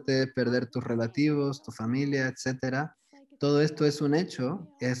muerte, perder tus relativos, tu familia, etcétera. Todo esto es un hecho,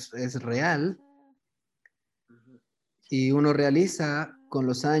 es real. Y uno realiza con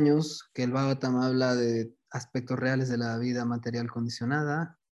los años que el Bhagavatam habla de aspectos reales de la vida material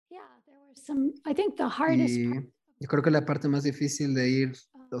condicionada. Y yo creo que la parte más difícil de ir,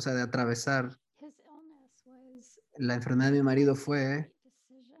 o sea, de atravesar la enfermedad de mi marido fue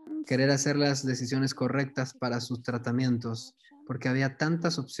querer hacer las decisiones correctas para sus tratamientos, porque había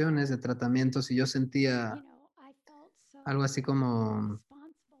tantas opciones de tratamientos y yo sentía algo así como,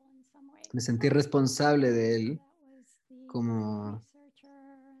 me sentí responsable de él, como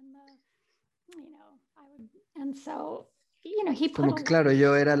que claro,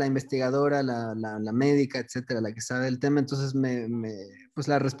 yo era la investigadora, la médica, etcétera, la que sabe del tema, entonces pues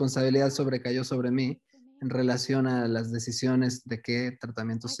la responsabilidad sobrecayó sobre mí en relación a las decisiones de qué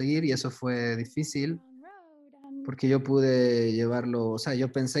tratamiento seguir y eso fue difícil porque yo pude llevarlo, o sea,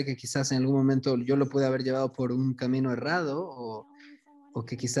 yo pensé que quizás en algún momento yo lo pude haber llevado por un camino errado o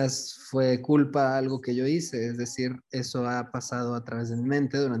que quizás fue culpa algo que yo hice, es decir, eso ha pasado a través de mi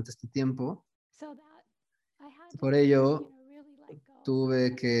mente durante este tiempo. Por ello,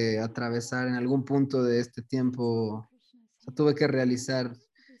 tuve que atravesar en algún punto de este tiempo, o sea, tuve que realizar,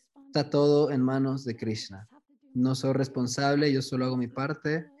 está todo en manos de Krishna. No soy responsable, yo solo hago mi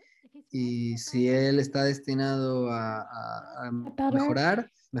parte y si él está destinado a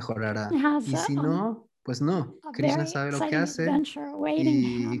mejorar, mejorará. Y si no, pues no. Krishna sabe lo que hace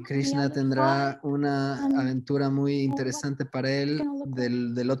y Krishna tendrá una aventura muy interesante para él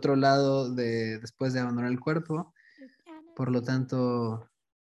del otro lado después de abandonar el cuerpo. Por lo tanto,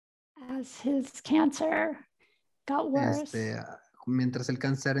 as his cancer got worse, mientras el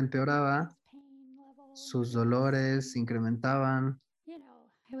cáncer empeoraba, sus dolores se incrementaban. it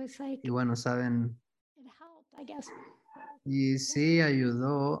was like Y bueno, saben, it helped, I guess. y sí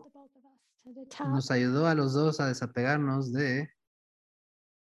ayudó, nos ayudó a los dos a desapegarnos de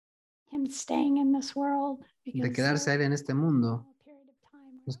Him staying in this world because quedarse él en este mundo.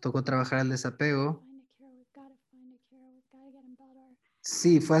 Nos tocó trabajar el desapego.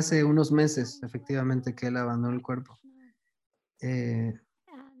 Sí, fue hace unos meses, efectivamente, que él abandonó el cuerpo.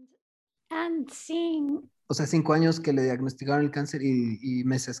 And seeing, O sea, 5 años que le diagnosticaron el cáncer y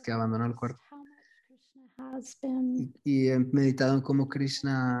meses que abandonó el cuerpo. Y he meditado en cómo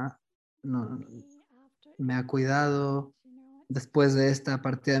Krishna me ha cuidado después de esta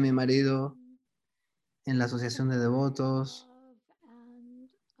partida de mi marido en la asociación de devotos.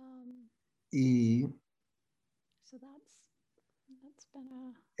 Y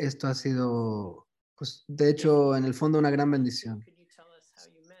esto ha sido, pues, de hecho, en el fondo una gran bendición.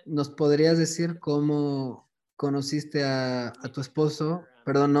 ¿Nos podrías decir cómo conociste a tu esposo?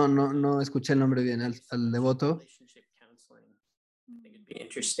 Perdón, no escuché el nombre bien, al devoto.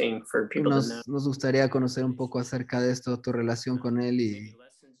 Nos gustaría conocer un poco acerca de esto, tu relación con él y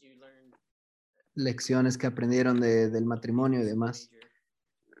lecciones que aprendieron del matrimonio y demás.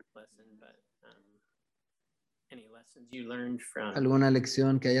 ¿Alguna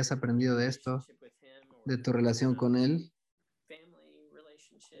lección que hayas aprendido de esto, de tu relación con él?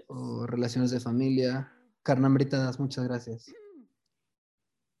 O relaciones de familia. Karnamrita Das, muchas gracias.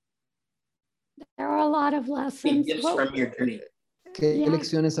 there are a lot of lessons. ¿Qué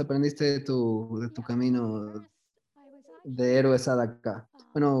lecciones aprendiste de tu camino de héroe Sadaka?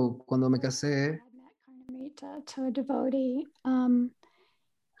 Bueno, cuando me casé, To a devotee, and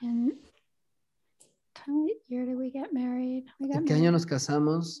what year did we get married? ¿en qué año nos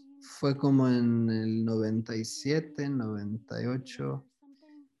casamos? Fue como en el 97, 98.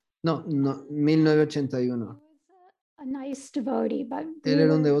 No, 1981. A nice devotee, but Él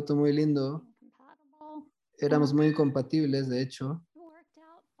era un devoto muy lindo. Éramos muy incompatibles, de hecho.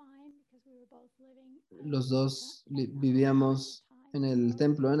 Los dos vivíamos en el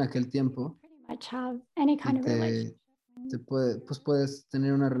templo en aquel tiempo. Y pues puedes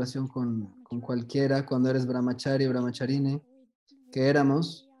tener una relación con cualquiera cuando eres brahmachari o brahmacharini, que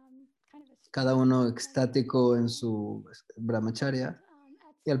éramos, cada uno extático en su brahmacharya.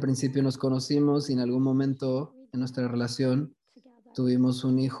 Y al principio nos conocimos y en algún momento en nuestra relación tuvimos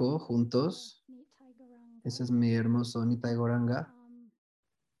un hijo juntos. Ese es mi hermoso Nitai Goranga.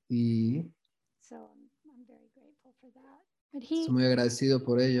 Y estoy muy agradecido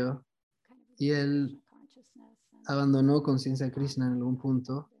por ello. Y él abandonó conciencia Krishna en algún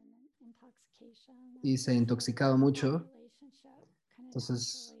punto y se intoxicaba mucho.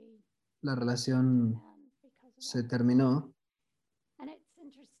 Entonces la relación se terminó.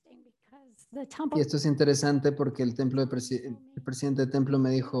 Y esto es interesante porque el presidente del templo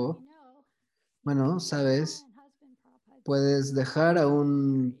me dijo, bueno, sabes, puedes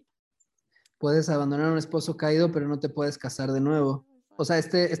abandonar a un esposo caído, pero no te puedes casar de nuevo. O sea,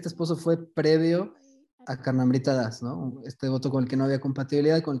 este esposo fue previo a Karnamrita Das, ¿no? Este devoto con el que no había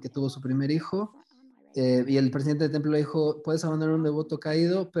compatibilidad, con el que tuvo su primer hijo. Y el presidente del templo le dijo, puedes abandonar a un devoto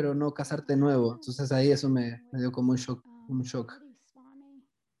caído, pero no casarte de nuevo. Entonces ahí eso me dio como un shock.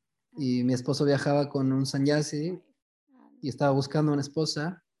 Y mi esposo viajaba con un sannyasi y estaba buscando una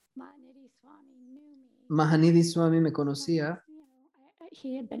esposa. Mahanidhi Swami me conocía.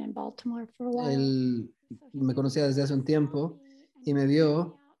 Él me conocía desde hace un tiempo y me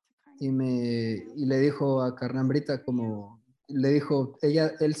vio y le dijo a Karnamrita le dijo,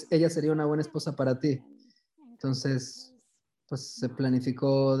 ella sería una buena esposa para ti. Entonces, pues se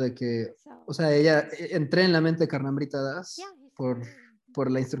planificó de que, o sea, entré en la mente de Karnamrita Das por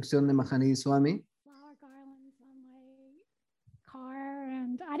la instrucción de Mahanidhi Swami.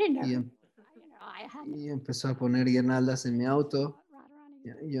 Y empezó a poner guirnaldas en mi auto.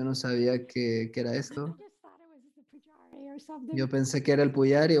 Yo no sabía qué era esto. Yo pensé que era el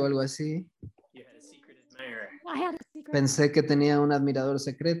Pujari o algo así. Pensé que tenía un admirador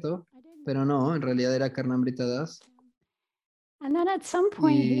secreto. pero no, en realidad era Karnamrita Das. And then at some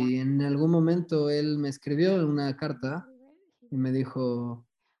point, Y en algún momento él me escribió una carta y me dijo,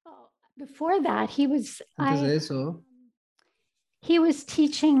 before that, antes de eso, he was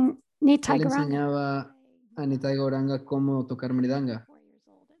teaching Nitai él Gauranga. enseñaba a Nitai Gauranga cómo tocar mridanga.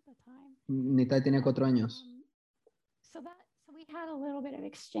 Nitai tenía 4 años. So we had a little bit of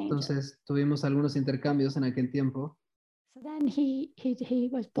exchange. Entonces tuvimos algunos intercambios en aquel tiempo. So then he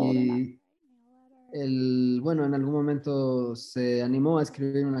was bold enough. Y él, bueno, en algún momento se animó a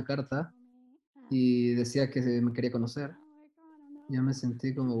escribir una carta y decía que me quería conocer. Yo me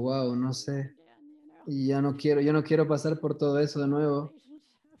sentí como, wow, no sé. Y yo no quiero pasar por todo eso de nuevo.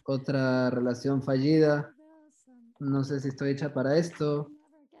 Otra relación fallida. No sé si estoy hecha para esto.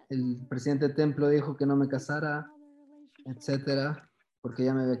 El presidente del templo dijo que no me casara, etcétera, porque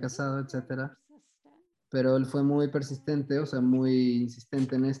ya me había casado, etcétera. Pero él fue muy persistente, o sea, muy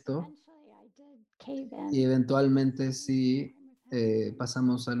insistente en esto. Y eventualmente sí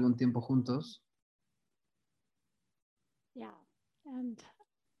pasamos algún tiempo juntos.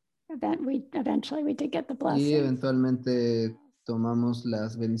 Eventually we did get the Y blessing. eventualmente tomamos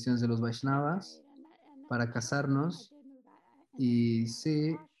las bendiciones de los Vaishnavas para casarnos. Y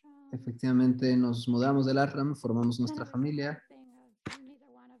sí, efectivamente nos mudamos del ashram, formamos nuestra familia.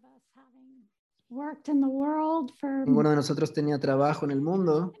 Ninguno de nosotros tenía trabajo en el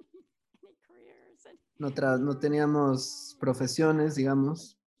mundo. No teníamos profesiones,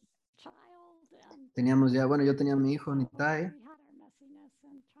 digamos. Teníamos ya, bueno, yo tenía a mi hijo, Nitai.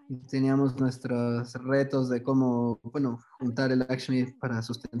 Y teníamos nuestros retos de cómo, bueno, juntar el Lakshmi para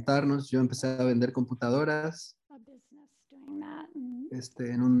sustentarnos. Yo empecé a vender computadoras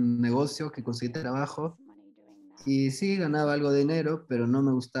en un negocio que conseguí trabajo. Y sí, ganaba algo de dinero, pero no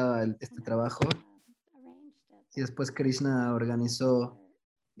me gustaba este trabajo. Y después Krishna organizó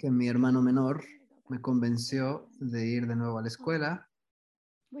que mi hermano menor me convenció de ir de nuevo a la escuela,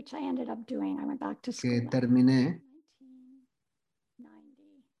 que terminé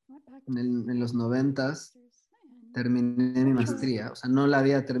en los 90s, terminé mi maestría. O sea, no la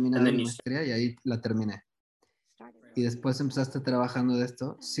había terminado mi maestría y ahí la terminé. Y después empezaste trabajando de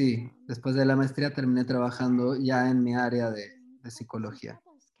esto. Sí, después de la maestría terminé trabajando ya en mi área de psicología.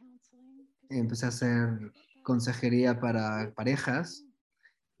 Empecé a hacer consejería para parejas.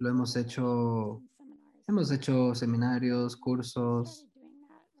 Hemos hecho seminarios, cursos,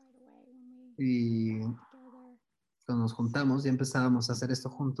 y cuando nos juntamos y empezábamos a hacer esto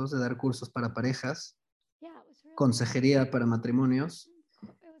juntos, de dar cursos para parejas, consejería para matrimonios.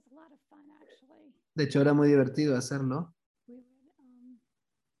 De hecho, era muy divertido hacerlo.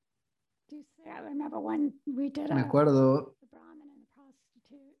 Me acuerdo,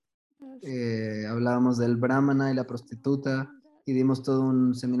 hablábamos del brahmana y la prostituta y dimos todo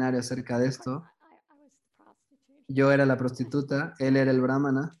un seminario acerca de esto. Yo era la prostituta, él era el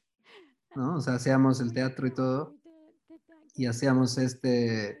brahmana, ¿no? O sea, hacíamos el teatro y todo, y hacíamos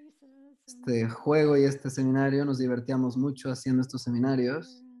este juego y este seminario. Nos divertíamos mucho haciendo estos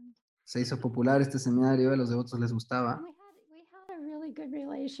seminarios. Se hizo popular este seminario, a los devotos les gustaba.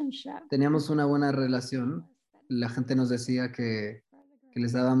 Teníamos una buena relación. La gente nos decía que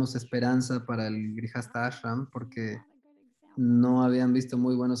les dábamos esperanza para el Grihastha Ashram porque no habían visto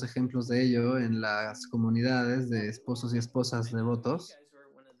muy buenos ejemplos de ello en las comunidades de esposos y esposas devotos.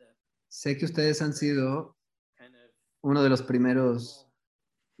 Sé que ustedes han sido uno de los primeros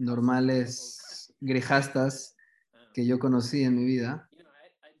normales grihastas que yo conocí en mi vida.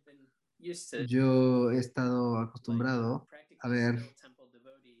 Yo he estado acostumbrado a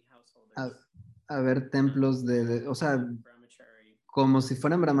ver templos o sea, como si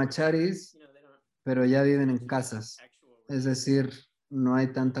fueran brahmacharis, pero ya viven en casas. Es decir, no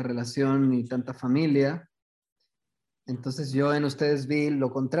hay tanta relación ni tanta familia. Entonces yo en ustedes vi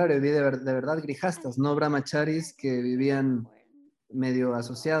lo contrario, vi de verdad grijastas, no brahmacharis que vivían medio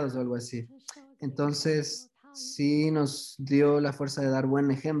asociados o algo así. Entonces sí nos dio la fuerza de dar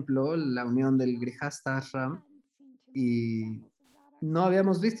buen ejemplo, la unión del Grihastha Ashram, y no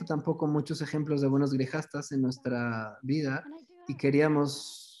habíamos visto tampoco muchos ejemplos de buenos grihastas en nuestra vida y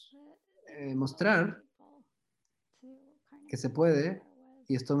queríamos mostrar que se puede,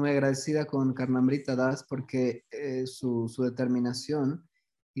 y estoy muy agradecida con Karnamrita Das porque su determinación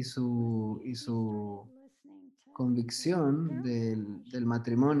y su convicción del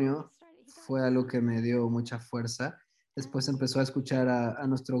matrimonio fue algo que me dio mucha fuerza. Después empezó a escuchar a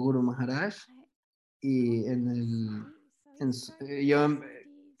nuestro Guru Maharaj y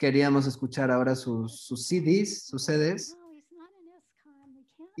queríamos escuchar ahora sus CDs, sus CDs.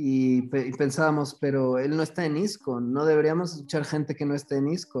 Y pensábamos, pero él no está en ISKCON, no deberíamos escuchar gente que no esté en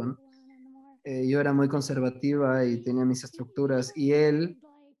ISKCON. yo era muy conservativa y tenía mis estructuras, y él,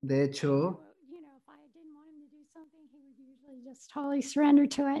 de hecho,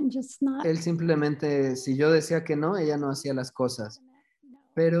 él simplemente, si yo decía que no, ella no hacía las cosas.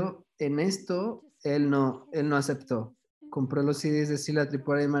 Pero en esto, él no aceptó. Compró los CDs de Sila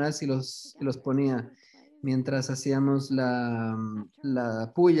Tripura y Maras y los ponía. Mientras hacíamos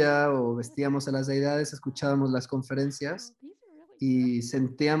la puya o vestíamos a las deidades, escuchábamos las conferencias y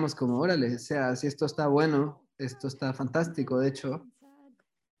sentíamos como, órale, o sea, si esto está bueno, esto está fantástico, de hecho.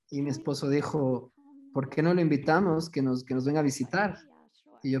 Y mi esposo dijo, ¿por qué no lo invitamos que nos venga a visitar?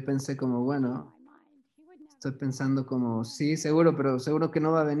 Y yo pensé como, bueno, estoy pensando como, sí, seguro, pero seguro que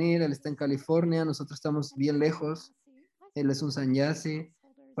no va a venir, él está en California, nosotros estamos bien lejos, él es un sanyasi,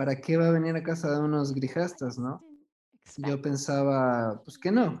 ¿para qué va a venir a casa de unos grijastas, no? Yo pensaba, pues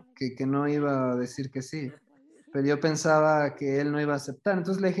que no iba a decir que sí, pero yo pensaba que él no iba a aceptar,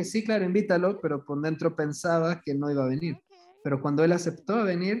 entonces le dije, sí, claro, invítalo, pero por dentro pensaba que no iba a venir, pero cuando él aceptó a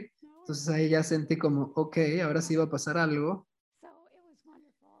venir, entonces ahí ya sentí como, ok, ahora sí va a pasar algo,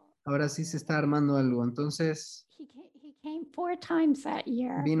 ahora sí se está armando algo, entonces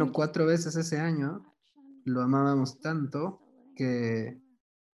vino 4 veces ese año, lo amábamos tanto que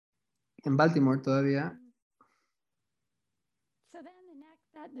en Baltimore todavía,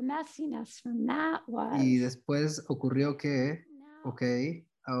 y después ocurrió que, ok,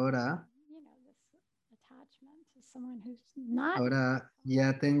 ahora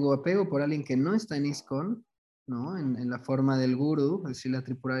ya tengo apego por alguien que no está en ISKCON, ¿no? En la forma del guru, de Srila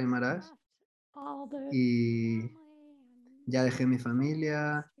Tripurari Maharaj, y ya dejé mi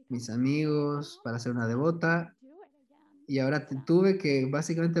familia, mis amigos para ser una devota, y ahora tuve que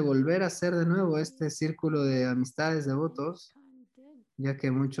básicamente volver a hacer de nuevo este círculo de amistades devotos, ya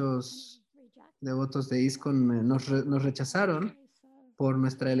que muchos devotos de ISKCON nos rechazaron por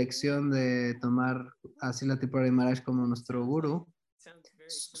nuestra elección de tomar a Srila Tripurari Maharaj como nuestro guru.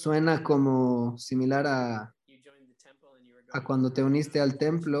 Suena como similar a cuando te uniste al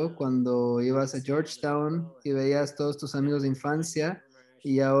templo, cuando ibas a Georgetown y veías todos tus amigos de infancia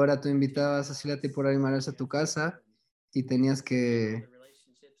y ahora tú invitabas a Srila Tripurari Maharaj a tu casa y tenías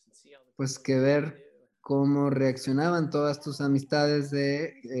pues, que ver cómo reaccionaban todas tus amistades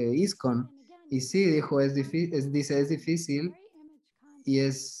de ISKCON. Y sí, dijo, dice, es difícil y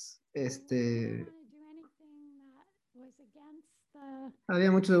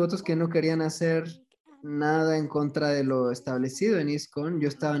había muchos devotos que no querían hacer nada en contra de lo establecido en ISKCON. Yo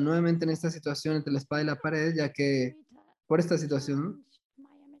estaba nuevamente en esta situación entre la espada y la pared, ya que por esta situación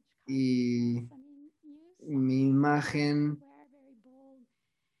y mi imagen,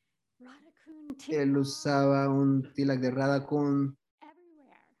 él usaba un tilak de Radhakund,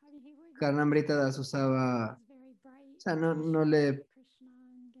 Karnamrita Das usaba, o sea, no le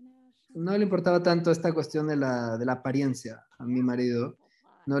importaba tanto esta cuestión de la apariencia a mi marido,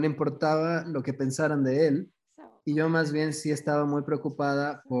 no le importaba lo que pensaran de él, y yo más bien sí estaba muy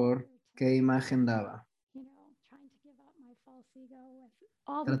preocupada por qué imagen daba,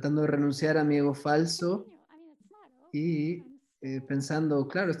 tratando de renunciar a mi ego falso y pensando,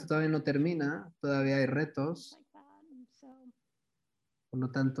 claro, esto todavía no termina, todavía hay retos, por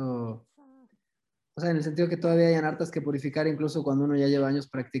lo tanto, o sea, en el sentido que todavía hay hartas que purificar, incluso cuando uno ya lleva años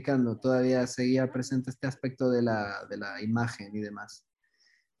practicando, todavía seguía presente este aspecto de la imagen y demás.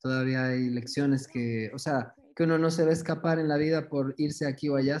 Todavía hay lecciones que, o sea, que uno no se va a escapar en la vida por irse aquí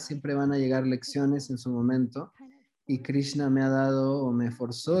o allá, siempre van a llegar lecciones en su momento. Y Krishna me ha dado o me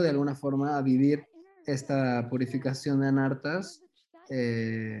forzó de alguna forma a vivir esta purificación de anartas.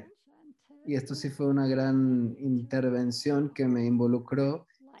 Y esto sí fue una gran intervención que me involucró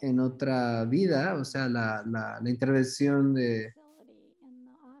en otra vida, o sea, la intervención de,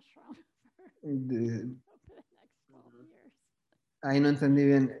 ahí no entendí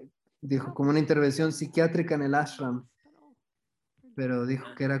bien, dijo como una intervención psiquiátrica en el ashram, pero dijo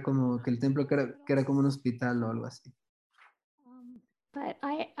que era como que el templo que era como un hospital o algo así.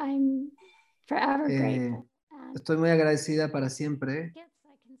 Estoy muy agradecida para siempre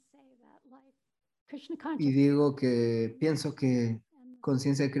y digo que pienso que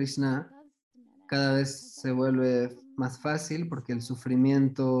conciencia de Krishna cada vez se vuelve más fácil porque el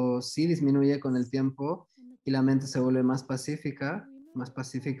sufrimiento sí disminuye con el tiempo y la mente se vuelve más pacífica,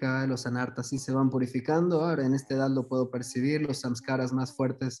 los anartas sí se van purificando, ahora en esta edad lo puedo percibir, los samskaras más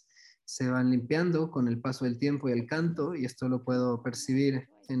fuertes se van limpiando con el paso del tiempo y el canto, y esto lo puedo percibir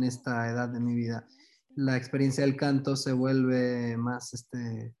en esta edad de mi vida. La experiencia del canto se vuelve más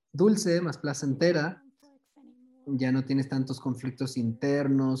dulce, más placentera, ya no tienes tantos conflictos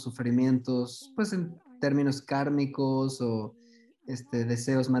internos, sufrimientos, pues en términos kármicos o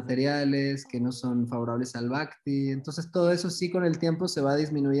deseos materiales que no son favorables al bhakti. Entonces todo eso sí con el tiempo se va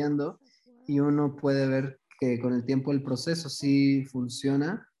disminuyendo y uno puede ver que con el tiempo el proceso sí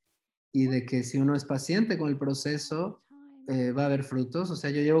funciona y de que si uno es paciente con el proceso va a haber frutos. O sea,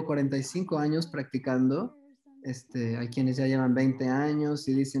 yo llevo 45 años practicando. Hay quienes ya llevan 20 años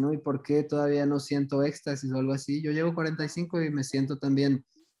y dicen, uy, ¿por qué todavía no siento éxtasis o algo así? Yo llevo 45 y me siento también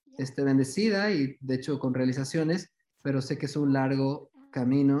bendecida y de hecho con realizaciones, pero sé que es un largo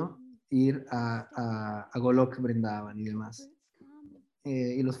camino ir a Golok Brindavan y demás.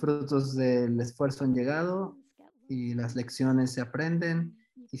 Y los frutos del esfuerzo han llegado y las lecciones se aprenden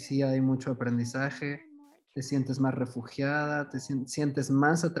y sí hay mucho aprendizaje, te sientes más refugiada, sientes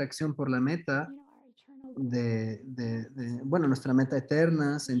más atracción por la meta bueno, nuestra meta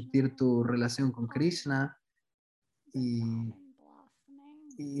eterna, sentir tu relación con Krishna y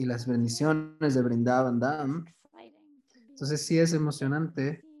las bendiciones de Vrindavan Dham. Entonces sí es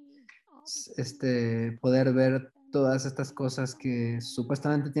emocionante poder ver todas estas cosas que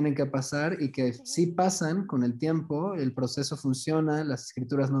supuestamente tienen que pasar y que sí pasan con el tiempo, el proceso funciona, las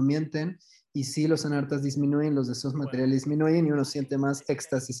escrituras no mienten y sí los anartas disminuyen, los deseos materiales disminuyen y uno siente más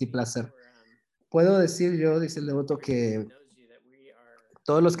éxtasis y placer. Puedo decir yo, dice el devoto, que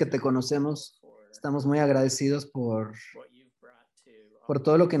todos los que te conocemos estamos muy agradecidos por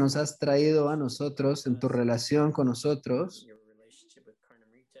todo lo que nos has traído a nosotros en tu relación con nosotros,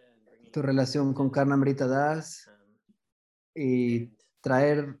 tu relación con Karnamrita Das y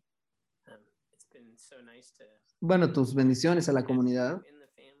traer, bueno, tus bendiciones a la comunidad,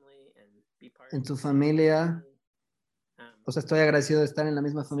 en tu familia. O sea, estoy agradecido de estar en la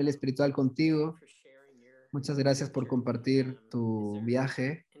misma familia espiritual contigo. Muchas gracias por compartir tu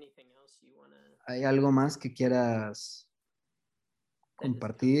viaje. ¿Hay algo más que quieras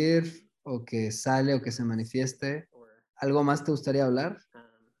compartir o que sale o que se manifieste? ¿Algo más te gustaría hablar?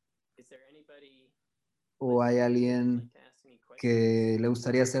 ¿O hay alguien que le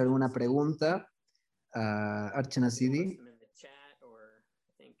gustaría hacer alguna pregunta a Arcana Siddhi?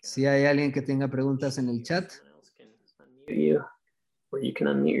 Si hay alguien que tenga preguntas en el chat. Or you can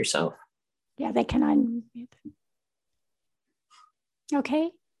unmute yourself. Yeah, they can unmute.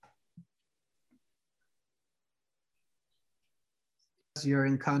 Okay. Your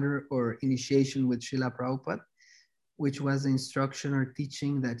encounter or initiation with Srila Prabhupada, which was the instruction or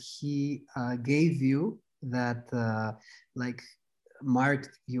teaching that he gave you that like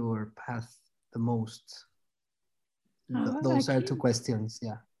marked your path the most? Those okay. are two questions,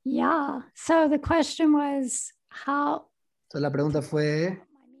 yeah. Yeah. So the question was how. So la pregunta fue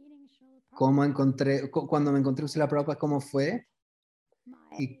cómo cuando me encontré Srila Prabhupada, ¿cómo fue?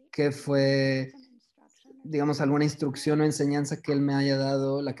 ¿Y qué fue, digamos, alguna instrucción o enseñanza que él me haya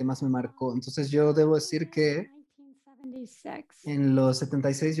dado, la que más me marcó? Entonces yo debo decir que en los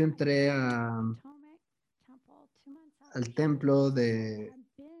 76 yo entré al templo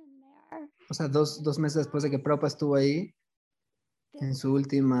o sea, dos meses después de que Prabhupada estuvo ahí, en su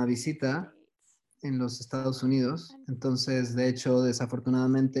última visita en los Estados Unidos. Entonces, de hecho,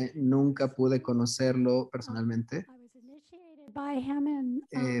 desafortunadamente, nunca pude conocerlo personalmente.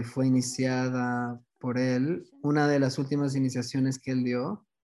 Fue iniciada por él, una de las últimas iniciaciones que él dio.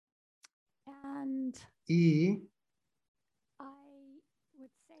 Y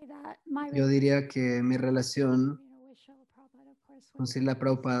yo diría que mi relación con Srila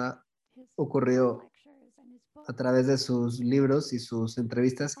Prabhupada ocurrió a través de sus libros y sus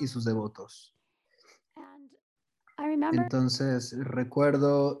entrevistas y sus devotos. Entonces,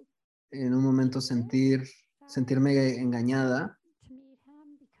 recuerdo en un momento sentirme engañada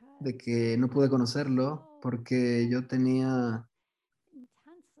de que no pude conocerlo porque yo tenía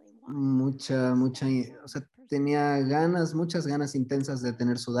o sea, tenía muchas ganas intensas de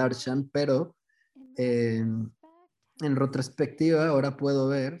tener su darshan, pero en retrospectiva ahora puedo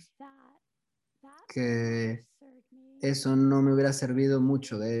ver que eso no me hubiera servido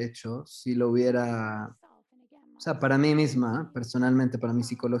mucho, de hecho, si lo hubiera, o sea, para mí misma, personalmente, para mi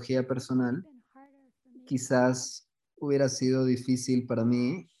psicología personal, quizás hubiera sido difícil para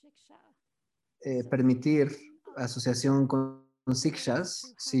mí permitir asociación con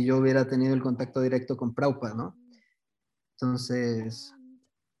Sikshas si yo hubiera tenido el contacto directo con Prabhupada, ¿no? Entonces,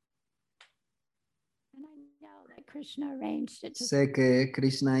 sé que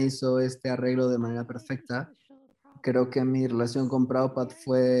Krishna hizo este arreglo de manera perfecta. Creo que mi relación con Prabhupada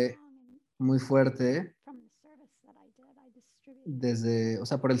fue muy fuerte o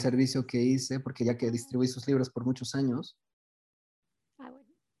sea, por el servicio que hice, porque ya que distribuí sus libros por muchos años.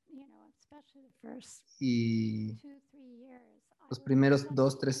 Y los primeros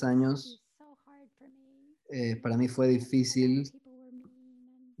 2, 3 años para mí fue difícil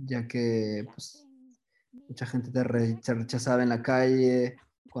ya que pues, mucha gente te rechazaba en la calle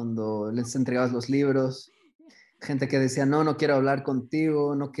cuando les entregabas los libros. Gente que decía, no, no quiero hablar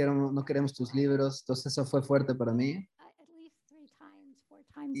contigo, no queremos tus libros. Entonces eso fue fuerte para mí.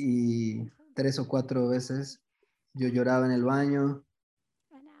 Y 3 o 4 veces yo lloraba en el baño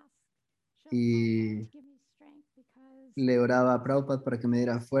y le oraba a Prabhupada para que me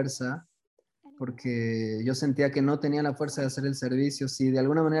diera fuerza, porque yo sentía que no tenía la fuerza de hacer el servicio. Si de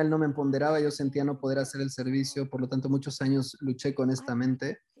alguna manera él no me empoderaba, yo sentía no poder hacer el servicio. Por lo tanto, muchos años luché con esta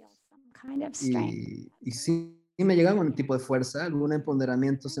mente y sí me llegaba un tipo de fuerza, algún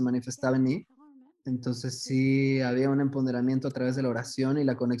empoderamiento se manifestaba en mí. Entonces sí había un empoderamiento a través de la oración y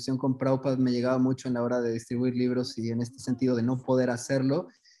la conexión con Prabhupada me llegaba mucho en la hora de distribuir libros y en este sentido de no poder hacerlo,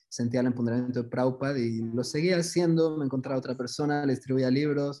 sentía el empoderamiento de Prabhupada y lo seguía haciendo, me encontraba otra persona, le distribuía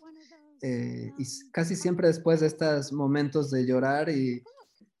libros y casi siempre después de estos momentos de llorar y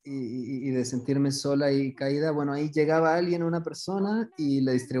de sentirme sola y caída, bueno, ahí llegaba alguien, una persona y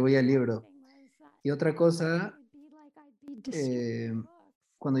le distribuía el libro. Y otra cosa, eh,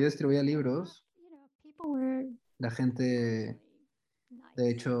 cuando yo distribuía libros, la gente, de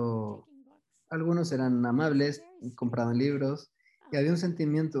hecho, algunos eran amables, compraban libros y había un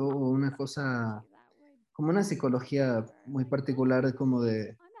sentimiento o una cosa, como una psicología muy particular, como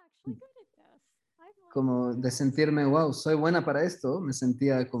de sentirme, wow, soy buena para esto, me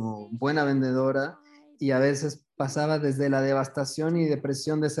sentía como buena vendedora y a veces pasaba desde la devastación y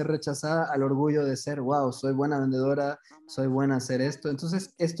depresión de ser rechazada al orgullo de ser, wow, soy buena vendedora, soy buena a hacer esto.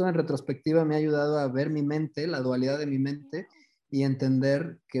 Entonces, esto en retrospectiva me ha ayudado a ver mi mente, la dualidad de mi mente y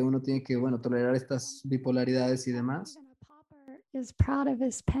entender que uno tiene que, bueno, tolerar estas bipolaridades y demás.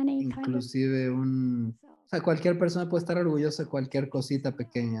 Inclusive o sea, cualquier persona puede estar orgullosa de cualquier cosita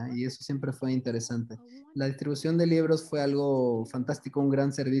pequeña y eso siempre fue interesante. La distribución de libros fue algo fantástico, un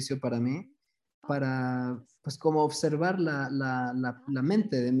gran servicio para mí, para pues como observar la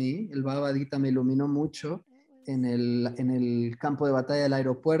mente de mí. El Bhagavad Gita me iluminó mucho en el campo de batalla del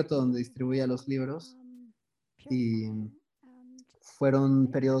aeropuerto donde distribuía los libros y fueron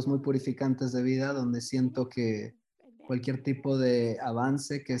periodos muy purificantes de vida donde siento que cualquier tipo de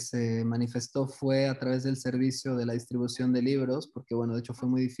avance que se manifestó fue a través del servicio de la distribución de libros, porque bueno, de hecho fue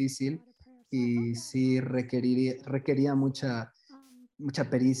muy difícil y sí requería mucha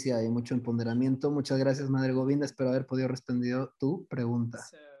pericia y mucho empoderamiento. Muchas gracias, Madre Govinda. Espero haber podido responder tu pregunta.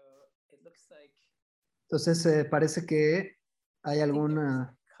 Entonces, parece que hay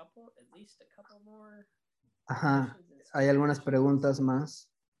alguna... Ajá, hay algunas preguntas más.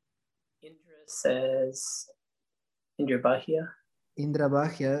 Indra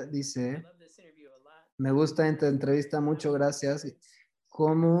Bhagia dice, me gusta esta entrevista, mucho gracias.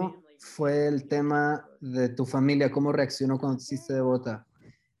 ¿Cómo fue el tema de tu familia? ¿Cómo reaccionó cuando te hiciste devota?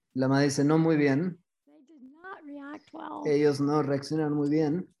 La madre dice, no muy bien. Ellos no reaccionan muy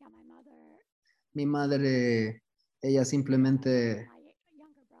bien. Mi madre, ella simplemente,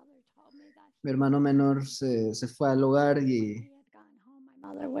 mi hermano menor se fue al hogar y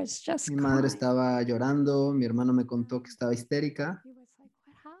mi madre estaba llorando. Mi hermano me contó que estaba histérica.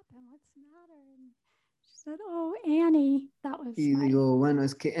 Y digo, bueno,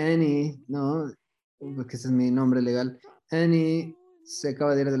 es que Annie, ¿no? Porque ese es mi nombre legal. Annie se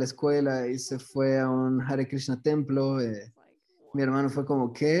acaba de ir de la escuela y se fue a un Hare Krishna templo. Mi hermano fue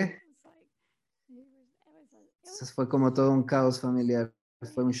como, ¿qué? Entonces fue como todo un caos familiar.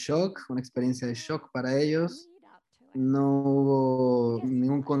 Fue un shock, una experiencia de shock para ellos. No hubo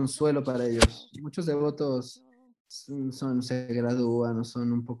ningún consuelo para ellos. Muchos devotos se gradúan o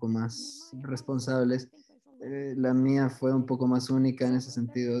son un poco más responsables. La mía fue un poco más única en ese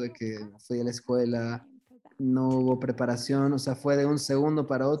sentido de que fui a la escuela, no hubo preparación, o sea, fue de un segundo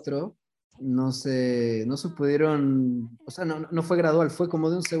para otro, no se pudieron, o sea, no fue gradual, fue como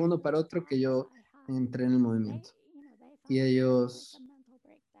de un segundo para otro que yo entré en el movimiento. Y ellos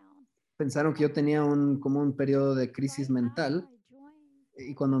pensaron que yo tenía como un periodo de crisis mental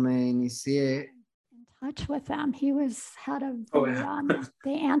y cuando me inicié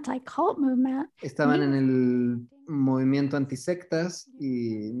estaban en el movimiento antisectas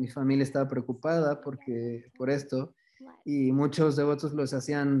y mi familia estaba preocupada por esto y muchos devotos los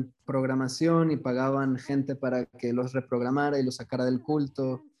hacían programación y pagaban gente para que los reprogramara y los sacara del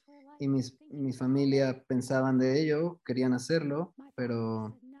culto y mi familia pensaban de ello, querían hacerlo,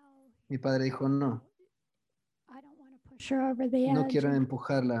 pero mi padre dijo no quiero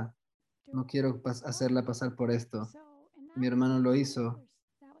empujarla, no quiero hacerla pasar por esto. Mi hermano lo hizo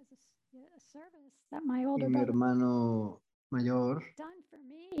y mi hermano mayor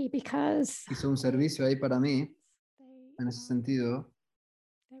hizo un servicio ahí para mí en ese sentido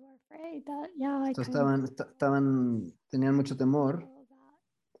afraid that, yeah, I Entonces could tenían mucho temor follow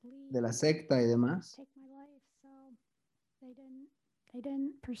that lead, de la secta y demás, take my life, so they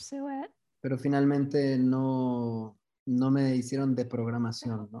didn't pursue it. pero finalmente no me hicieron de I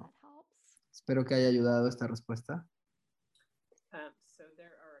programación, hope ¿no? that helps. Espero que haya ayudado esta respuesta. So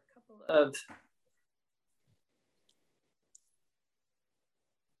there are a couple of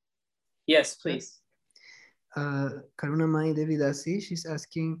yes, please. Karuna Mai Devi Dasi, she's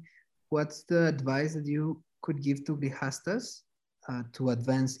asking, what's the advice that you could give to grihastas to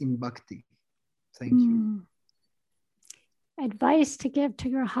advance in bhakti? Thank you. Advice to give to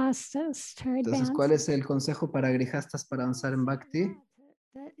your hostas to advance. Entonces, ¿cuál es el consejo para grihastas para avanzar en bhakti?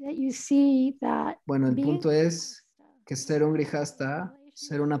 That you see that bueno, el punto es que ser un grihasta,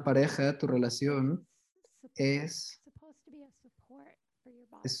 ser una pareja, tu relación, es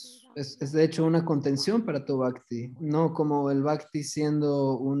de hecho una contención para tu bhakti, no como el bhakti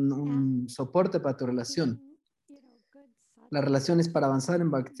siendo un soporte para tu relación. La relación es para avanzar en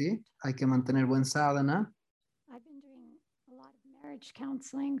bhakti, hay que mantener buen sadhana.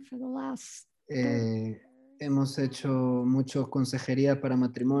 Hemos hecho mucho consejería para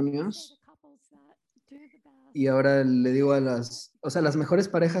matrimonios y ahora le digo a las mejores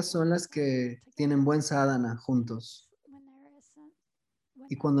parejas son las que tienen buen sadhana juntos.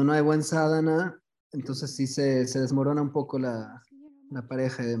 Y cuando no hay buen sadhana, entonces sí se desmorona un poco la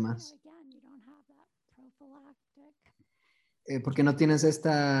pareja y demás. Porque no tienes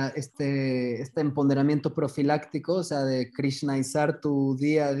este empoderamiento profiláctico, o sea, de krishnaizar tu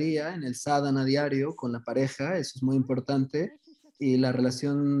día a día en el sadhana diario con la pareja, eso es muy importante. Y la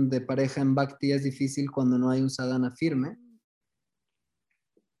relación de pareja en bhakti es difícil cuando no hay un sadhana firme.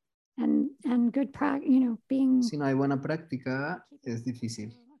 Si no hay buena práctica, es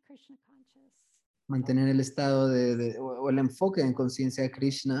difícil. Mantener el estado o el enfoque en conciencia de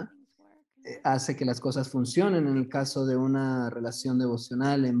Krishna hace que las cosas funcionen en el caso de una relación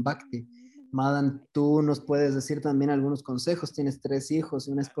devocional en bhakti. Madan, tú nos puedes decir también algunos consejos. Tienes 3 hijos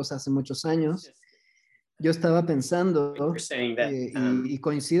y una esposa hace muchos años. Yo estaba pensando y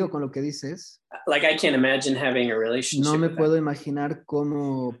coincido con lo que dices. Like I can't imagine having a relationship. No me puedo imaginar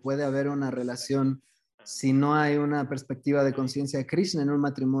cómo puede haber una relación si no hay una perspectiva de conciencia de Krishna en un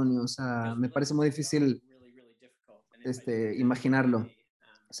matrimonio. O sea, me parece muy difícil imaginarlo.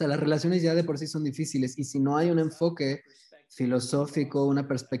 O sea, las relaciones ya de por sí son difíciles y si no hay un enfoque filosófico, una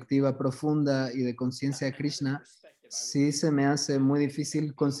perspectiva profunda y de conciencia de Krishna, sí se me hace muy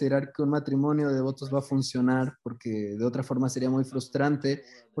difícil considerar que un matrimonio de devotos va a funcionar porque de otra forma sería muy frustrante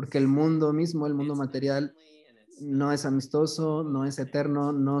porque el mundo mismo, el mundo material, no es amistoso, no es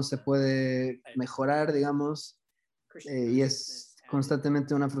eterno, no se puede mejorar, digamos, y es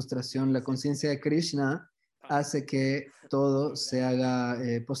constantemente una frustración. La conciencia de Krishna hace que todo se haga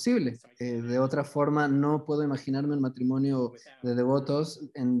posible. De otra forma, no puedo imaginarme un matrimonio de devotos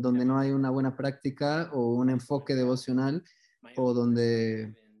en donde no hay una buena práctica o un enfoque devocional o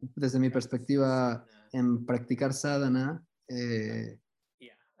donde, desde mi perspectiva, en practicar sadhana,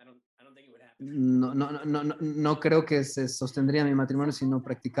 no creo que se sostendría mi matrimonio si no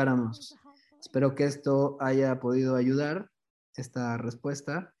practicáramos. Espero que esto haya podido ayudar, esta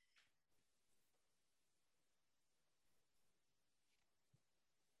respuesta.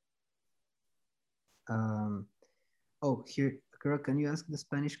 Here, Kara, can you ask the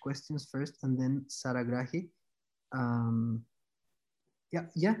Spanish questions first and then Saragrahi?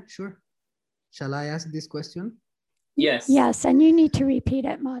 Yeah, sure. Shall I ask this question? Yes. Yes, and you need to repeat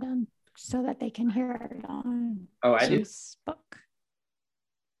it, Madan, so that they can hear it on Facebook.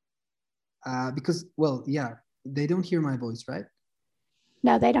 Because, well, yeah, they don't hear my voice, right?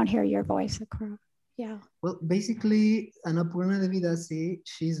 No, they don't hear your voice, Akura. Yeah. Well, basically, Annapurna Devi Dasi,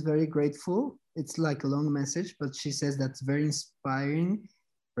 she's very grateful. It's like a long message, but she says that's very inspiring,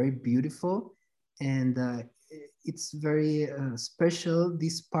 very beautiful, and it's very special.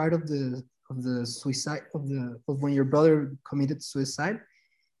 This part of the suicide of when your brother committed suicide,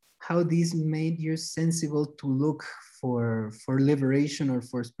 how this made you sensible to look for liberation or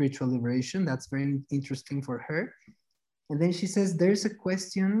for spiritual liberation. That's very interesting for her. And then she says there's a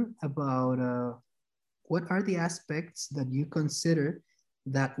question about what are the aspects that you consider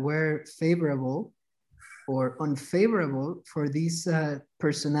that were favorable or unfavorable for this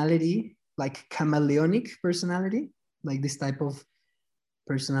personality, like chameleonic personality, like this type of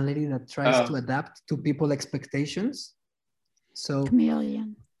personality that tries to adapt to people's expectations. So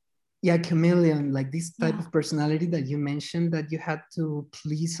chameleon. Yeah, chameleon, like this type of personality that you mentioned that you had to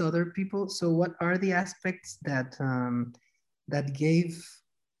please other people. So what are the aspects that that gave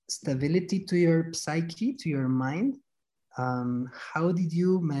stability to your psyche, to your mind, how did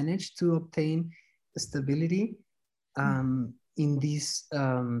you manage to obtain stability in this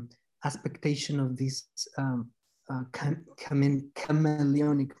aspectation of this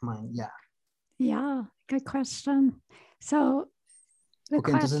chameleonic mind? Yeah. Yeah, good question. So the Ok,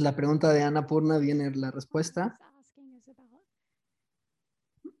 entonces la pregunta de Ana Purna viene la respuesta.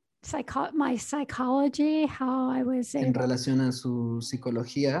 My psychology, how I was en able relación a su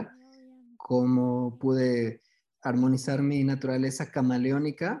psicología, cómo pude armonizar mi naturaleza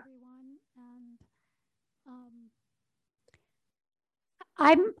camaleónica.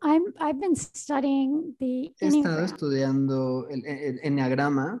 I've been studying the He estado Enneagram. estudiando el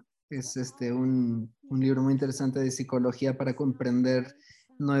Enneagrama, es un libro muy interesante de psicología para comprender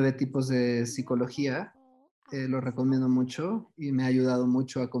 9 tipos de psicología. Lo recomiendo mucho y me ha ayudado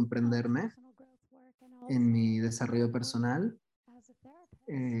mucho a comprenderme en mi desarrollo personal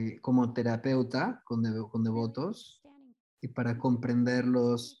como terapeuta con devotos y para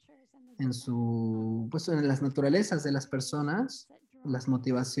comprenderlos pues, en las naturalezas de las personas, las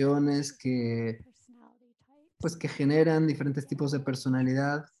motivaciones pues, que generan diferentes tipos de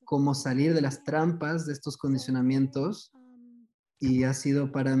personalidad, cómo salir de las trampas de estos condicionamientos. Y ha sido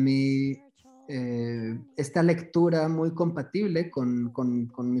para mí esta lectura muy compatible con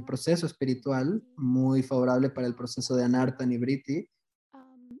mi proceso espiritual, muy favorable para el proceso de Anartha Nivriti.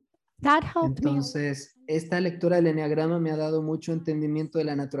 Entonces, esta lectura del Enneagrama me ha dado mucho entendimiento de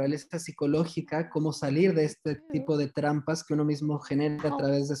la naturaleza psicológica, cómo salir de este tipo de trampas que uno mismo genera a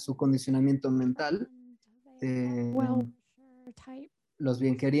través de su condicionamiento mental. Los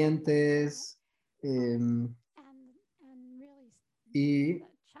bienquerientes y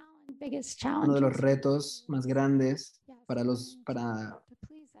uno de los retos más grandes para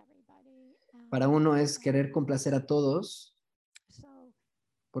uno es querer complacer a todos.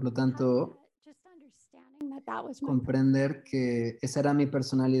 Por lo tanto, comprender que esa era mi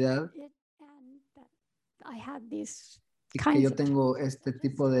personalidad y que yo tengo este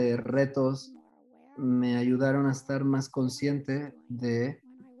tipo de retos me ayudaron a estar más consciente de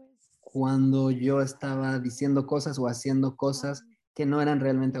cuando yo estaba diciendo cosas o haciendo cosas que no eran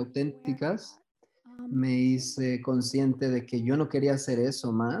realmente auténticas. Me hice consciente de que yo no quería hacer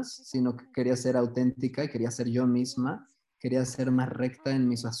eso más, sino que quería ser auténtica y quería ser yo misma, quería ser más recta en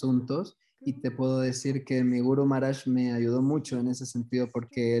mis asuntos. Y te puedo decir que mi Guru Maharaj me ayudó mucho en ese sentido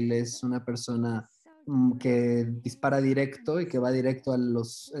porque él es una persona que dispara directo y que va directo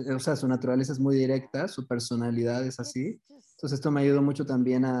o sea, su naturaleza es muy directa, su personalidad es así. Entonces esto me ayudó mucho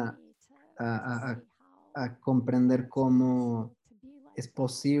también a comprender cómo es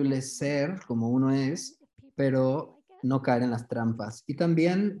posible ser como uno es, pero no caer en las trampas. Y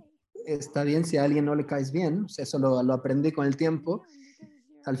también está bien si a alguien no le caes bien, o sea, eso lo aprendí con el tiempo.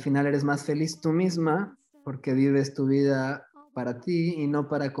 Al final eres más feliz tú misma porque vives tu vida para ti y no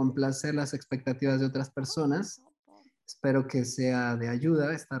para complacer las expectativas de otras personas. Espero que sea de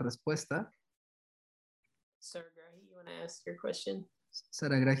ayuda esta respuesta. Saragrahi, you want to ask your question?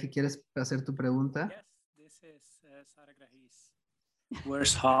 Saragrahi, ¿quieres hacer tu pregunta? Yes, this is Saragrahi's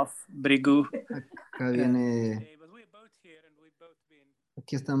worst half, Brigu. Acá viene...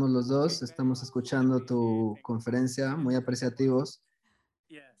 Aquí estamos los dos, estamos escuchando tu conferencia, muy apreciativos.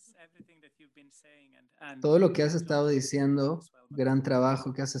 Todo lo que has estado diciendo, gran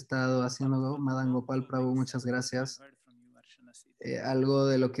trabajo que has estado haciendo, Madan Gopal Prabhu, muchas gracias. Algo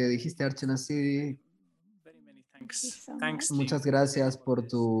de lo que dijiste, Arcana Siddhi, muchas gracias por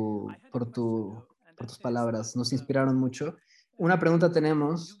tus palabras, nos inspiraron mucho. Una pregunta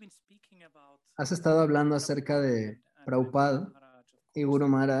tenemos, has estado hablando acerca de Prabhupada y Guru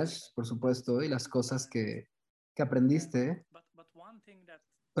Maharaj, por supuesto, y las cosas que aprendiste,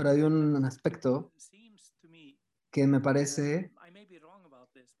 pero hay un aspecto que me parece,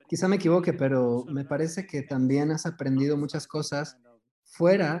 quizá me equivoque, pero me parece que también has aprendido muchas cosas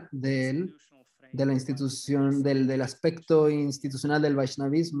fuera de la institución, del aspecto institucional del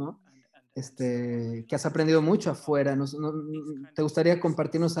Vaishnavismo, que has aprendido mucho afuera. ¿Te gustaría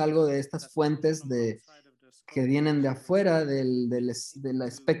compartirnos algo de estas fuentes que vienen de afuera del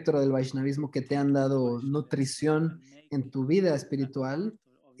espectro del Vaishnavismo que te han dado nutrición en tu vida espiritual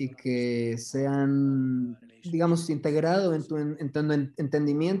y que se han, digamos, integrado en tu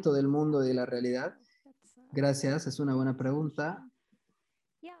entendimiento del mundo y de la realidad? Gracias, es una buena pregunta.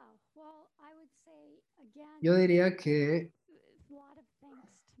 Yo diría que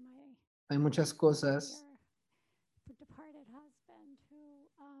hay muchas cosas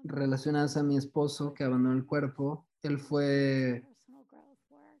relacionadas a mi esposo que abandonó el cuerpo. Él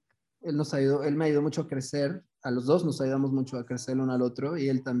nos ayudó, él me ayudó mucho a crecer. A los dos nos ayudamos mucho a crecer el uno al otro y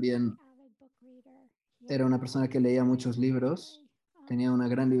él también Era una persona que leía muchos libros, tenía una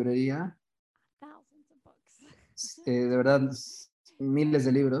gran librería, de verdad, miles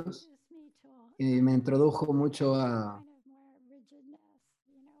de libros, y me introdujo mucho o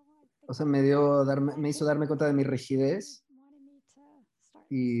sea, me hizo darme cuenta de mi rigidez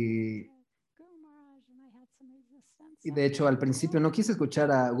y, y de hecho al principio no quise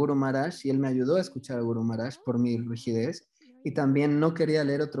escuchar a Guru Maharaj y él me ayudó a escuchar a Guru Maharaj por mi rigidez y también no quería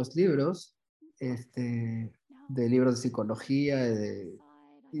leer otros libros, de libros de psicología,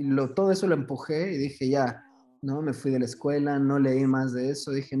 todo eso lo empujé y dije ya, ¿no? Me fui de la escuela, no leí más de eso,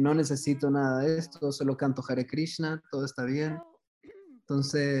 dije no necesito nada de esto, solo canto Hare Krishna, todo está bien.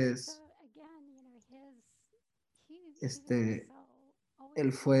 Entonces,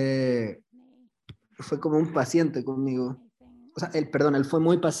 él fue como un paciente conmigo. O sea, él fue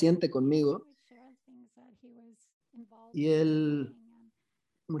muy paciente conmigo y él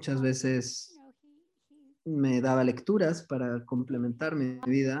muchas veces me daba lecturas para complementar mi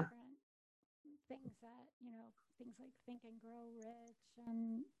vida.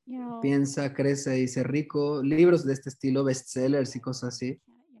 Piensa, crece y sé rico, libros de este estilo, bestsellers y cosas así.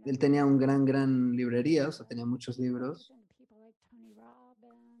 Él tenía un gran librería, o sea, tenía muchos libros.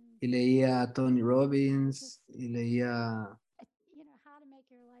 Y leía a Tony Robbins, y leía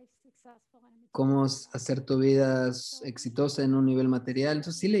cómo hacer tu vida exitosa en un nivel material.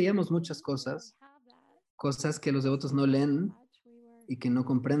 Entonces sí leíamos muchas cosas, cosas que los devotos no leen y que no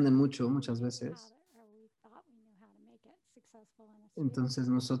comprenden mucho muchas veces. Entonces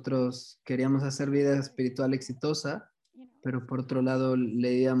nosotros queríamos hacer vida espiritual exitosa, pero por otro lado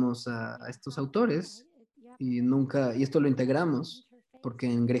leíamos a estos autores y esto lo integramos, porque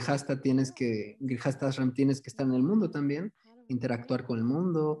en Grihastha Ashram tienes que estar en el mundo también, interactuar con el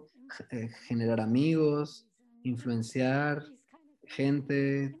mundo, generar amigos, influenciar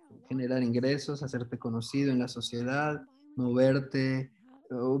gente, generar ingresos, hacerte conocido en la sociedad, moverte,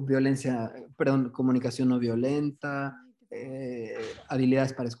 comunicación no violenta,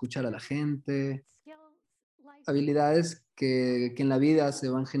 habilidades para escuchar a la gente, habilidades que en la vida se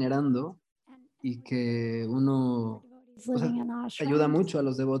van generando y que uno, o sea, ayuda mucho a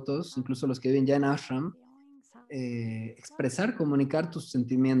los devotos, incluso los que viven ya en ashram, expresar, comunicar tus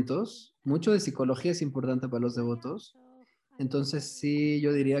sentimientos. Mucho de psicología es importante para los devotos. Entonces sí,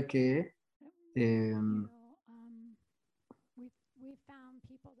 yo diría que eh,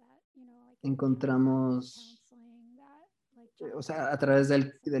 encontramos, o sea, a través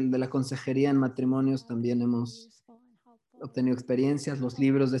de la consejería en matrimonios también hemos obtenido experiencias. Los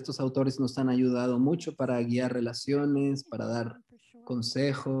libros de estos autores nos han ayudado mucho para guiar relaciones, para dar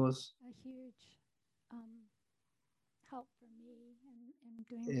consejos.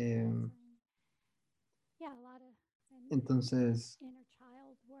 Entonces,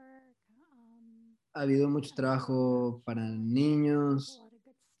 ha habido mucho trabajo para niños.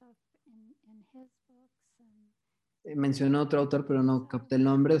 Mencionó otro autor, pero no capté el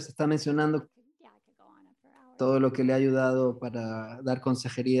nombre. Se está mencionando todo lo que le ha ayudado para dar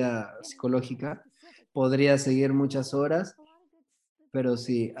consejería psicológica. Podría seguir muchas horas, pero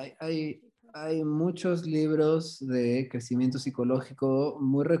sí, hay muchos libros de crecimiento psicológico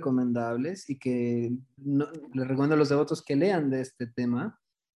muy recomendables y que les recomiendo a los devotos que lean de este tema.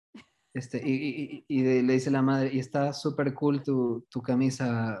 Le dice la madre, y está súper cool tu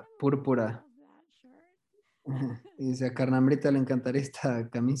camisa púrpura. Y dice, a Carnamrita le encantaría esta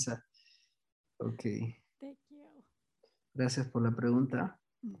camisa. Ok, gracias por la pregunta.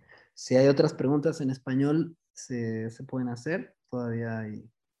 Si hay otras preguntas en español, se pueden hacer. Todavía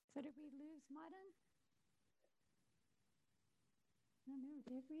hay.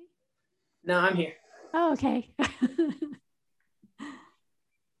 No, I'm here. Oh, okay.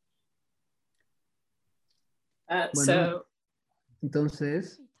 So,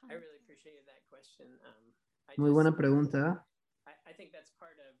 entonces, I really appreciated that question. Muy buena pregunta. I think that's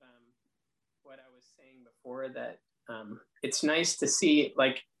part of what I was saying before, that it's nice to see,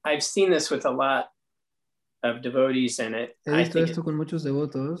 like, I've seen this with a lot of devotees, and He visto esto con muchos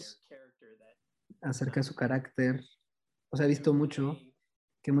devotos acerca de su carácter. O sea, he visto mucho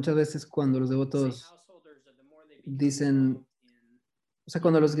que muchas veces cuando los devotos dicen, o sea,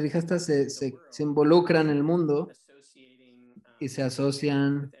 cuando los grihastas se involucran en el mundo y se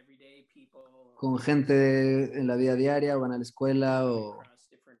asocian con gente en la vida diaria, o van a la escuela, o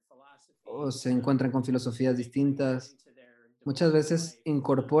se encuentran con filosofías distintas, muchas veces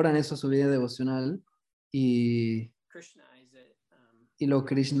incorporan eso a su vida devocional y lo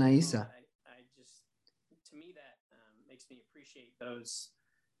krishnaiza. To me, that makes me appreciate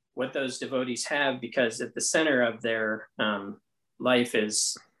what those devotees have, because at the center of their life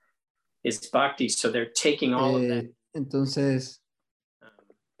is is bhakti. So they're taking all of that. Entonces,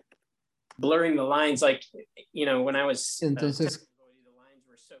 blurring the lines, like, you know, when I was entonces, the lines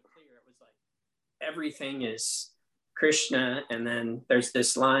were so clear. It was like everything is Krishna, and then there's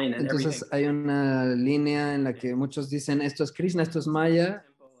this line, and entonces hay una línea en la que muchos dicen esto es Krishna, esto es Maya,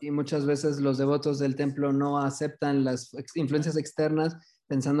 y muchas veces los devotos del templo no aceptan las influencias externas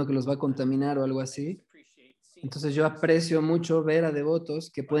pensando que los va a contaminar o algo así. Entonces yo aprecio mucho ver a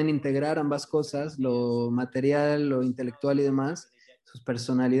devotos que pueden integrar ambas cosas, lo material, lo intelectual y demás, sus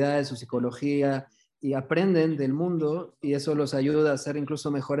personalidades, su psicología, y aprenden del mundo, y eso los ayuda a ser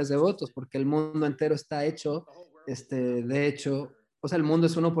incluso mejores devotos, porque el mundo entero está hecho, de hecho, o sea, el mundo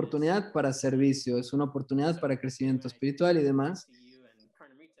es una oportunidad para servicio, es una oportunidad para crecimiento espiritual y demás.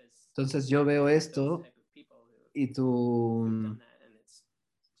 Entonces yo veo esto y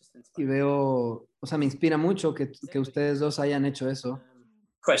veo, o sea, me inspira mucho que ustedes dos hayan hecho eso.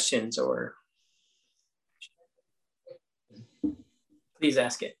 Questions, or please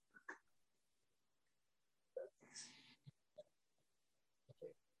ask it.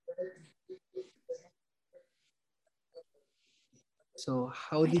 So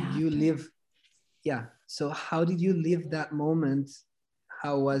how did you live? Yeah. So how did you live that moment?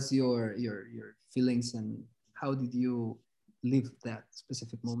 How was your feelings, and how did you live that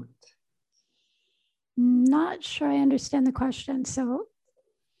specific moment? Not sure I understand the question. So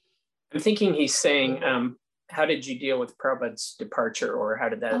I'm thinking he's saying, how did you deal with Prabhupada's departure, or how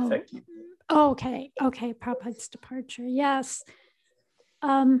did that affect you? Okay, Prabhupada's departure. Yes.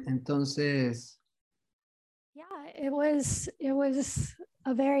 Entonces, yeah, it was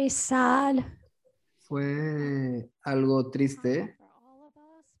a very sad. Fue algo triste. For all of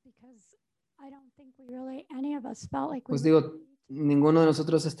us, because I don't think we really, any of us felt like Pues we digo, ninguno de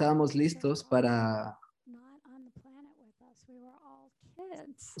nosotros estábamos listos para, not on the planet with us. We were all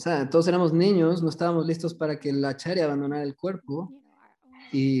kids. o sea, todos éramos niños, no estábamos listos para que la acharya abandonara el cuerpo,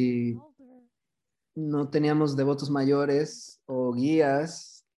 y no teníamos devotos mayores o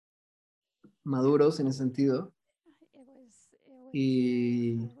guías maduros en ese sentido.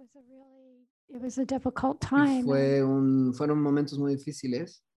 Y It was a difficult time. Fueron momentos muy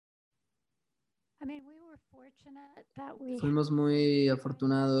difíciles. I mean, we were fortunate that we Fuimos muy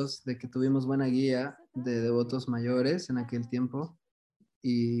afortunados de que tuvimos buena guía de devotos mayores en aquel tiempo,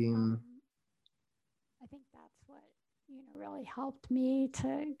 y I think that's what, really helped me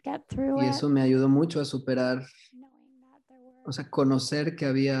to get through it. eso me ayudó mucho a superar, Knowing that there were o sea, conocer que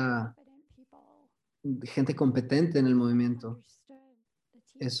había competent people gente competente en el movimiento. understood the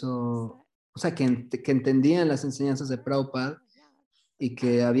teachings Eso, that- o sea, que entendían las enseñanzas de Prabhupada, y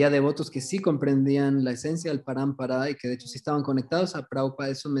que había devotos que sí comprendían la esencia del Parampara y que de hecho sí estaban conectados a Prabhupada.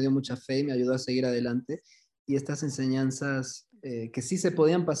 Eso me dio mucha fe y me ayudó a seguir adelante. Y estas enseñanzas que sí se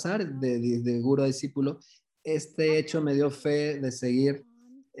podían pasar de guru a discípulo, este hecho me dio fe de seguir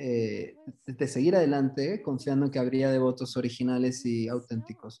adelante, confiando en que habría devotos originales y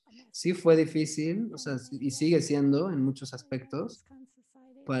auténticos. Sí fue difícil, o sea, y sigue siendo en muchos aspectos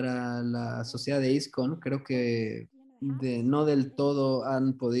para la sociedad de ISKCON. Creo que no del todo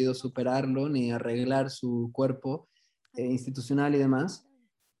han podido superarlo ni arreglar su cuerpo institucional y demás.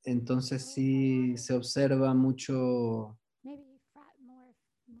 Entonces sí se observa mucho,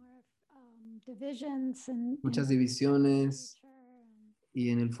 muchas divisiones, y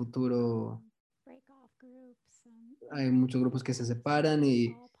en el futuro hay muchos grupos que se separan,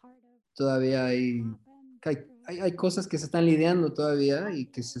 y todavía hay cosas que se están lidiando todavía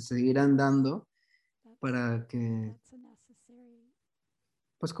y que se seguirán dando para que,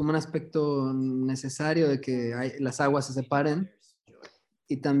 pues como un aspecto necesario de que las aguas se separen,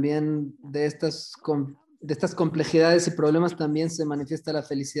 y también de estas complejidades y problemas también se manifiesta la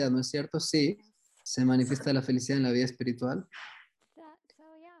felicidad, ¿no es cierto? Sí, se manifiesta la felicidad en la vida espiritual.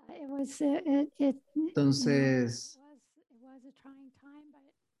 Entonces,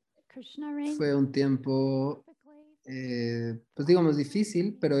 fue un tiempo, pues digamos,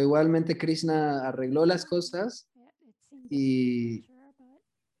 difícil, pero igualmente Krishna arregló las cosas, y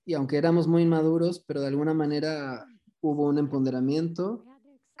aunque éramos muy inmaduros, pero de alguna manera hubo un empoderamiento.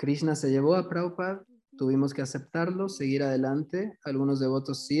 Krishna se llevó a Prabhupada, tuvimos que aceptarlo, seguir adelante. Algunos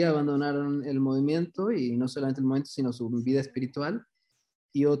devotos sí abandonaron el movimiento, y no solamente el movimiento, sino su vida espiritual,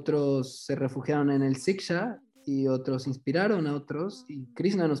 y otros se refugiaron en el Siksha, y otros inspiraron a otros, y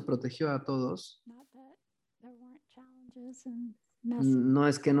Krishna nos protegió a todos. No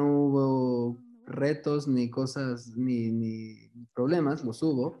es que no hubo retos ni cosas ni problemas, los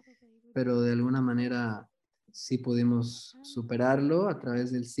hubo, pero de alguna manera sí pudimos superarlo a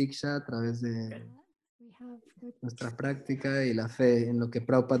través del Siksha, a través de nuestra práctica y la fe en lo que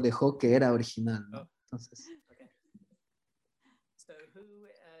Prabhupada dejó que era original, ¿no?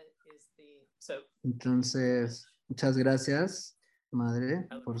 Entonces, muchas gracias, Madre,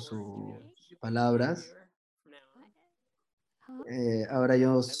 por sus palabras. Ahora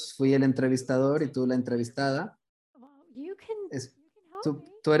yo fui el entrevistador y tú la entrevistada.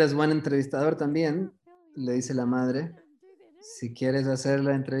 Tú eres buen entrevistador también, le dice la madre. Si quieres hacer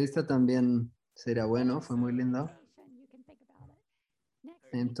la entrevista también sería bueno, fue muy lindo.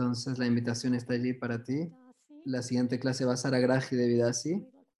 Entonces la invitación está allí para ti. La siguiente clase va a ser Arcana Siddhi Devi.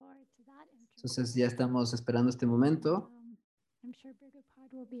 Entonces ya estamos esperando este momento.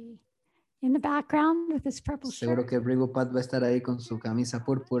 Seguro que Prabhupada va a estar ahí con su camisa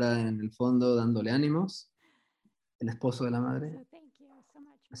púrpura en el fondo dándole ánimos, el esposo de la madre.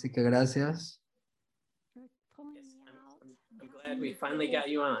 Así que gracias.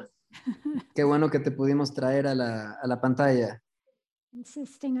 Qué bueno que te pudimos traer a la pantalla.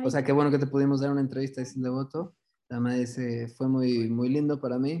 O sea, qué bueno que te pudimos dar una entrevista sin devoto. La madre dice, fue muy lindo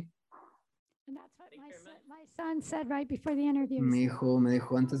para mí. Mi hijo me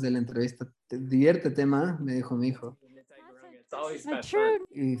dijo antes de la entrevista, diviértete, ma, me dijo mi hijo.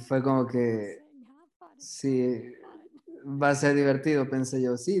 Y fue como que, sí, va a ser divertido, pensé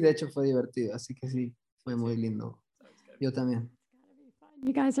yo. Sí, de hecho fue divertido, así que sí, fue muy lindo. Yo también.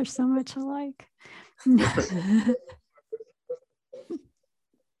 You guys are so much alike.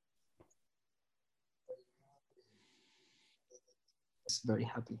 Very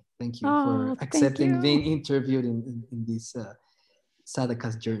happy. Thank you for accepting being interviewed in this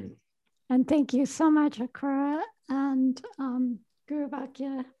sadhaka's journey. And thank you so much, Akura and Guru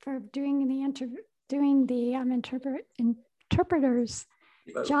Bhakya, for doing the interpreter's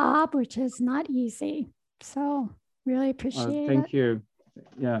job, which is not easy. So really appreciate it. Thank you.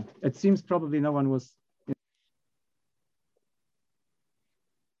 Yeah, it seems probably no one was.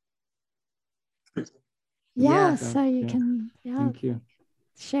 Yeah, so you can thank you.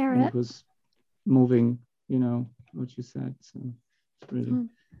 Share and it. It was moving, what you said. So it's really,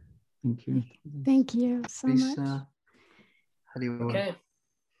 thank you. Thank you so much. Okay.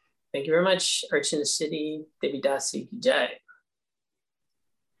 Thank you very much. Arcana Siddhi Devi Dasi ki jai.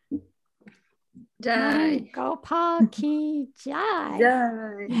 Jai. Gopal ki jai.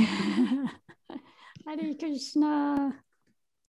 Jai. Hare Krishna.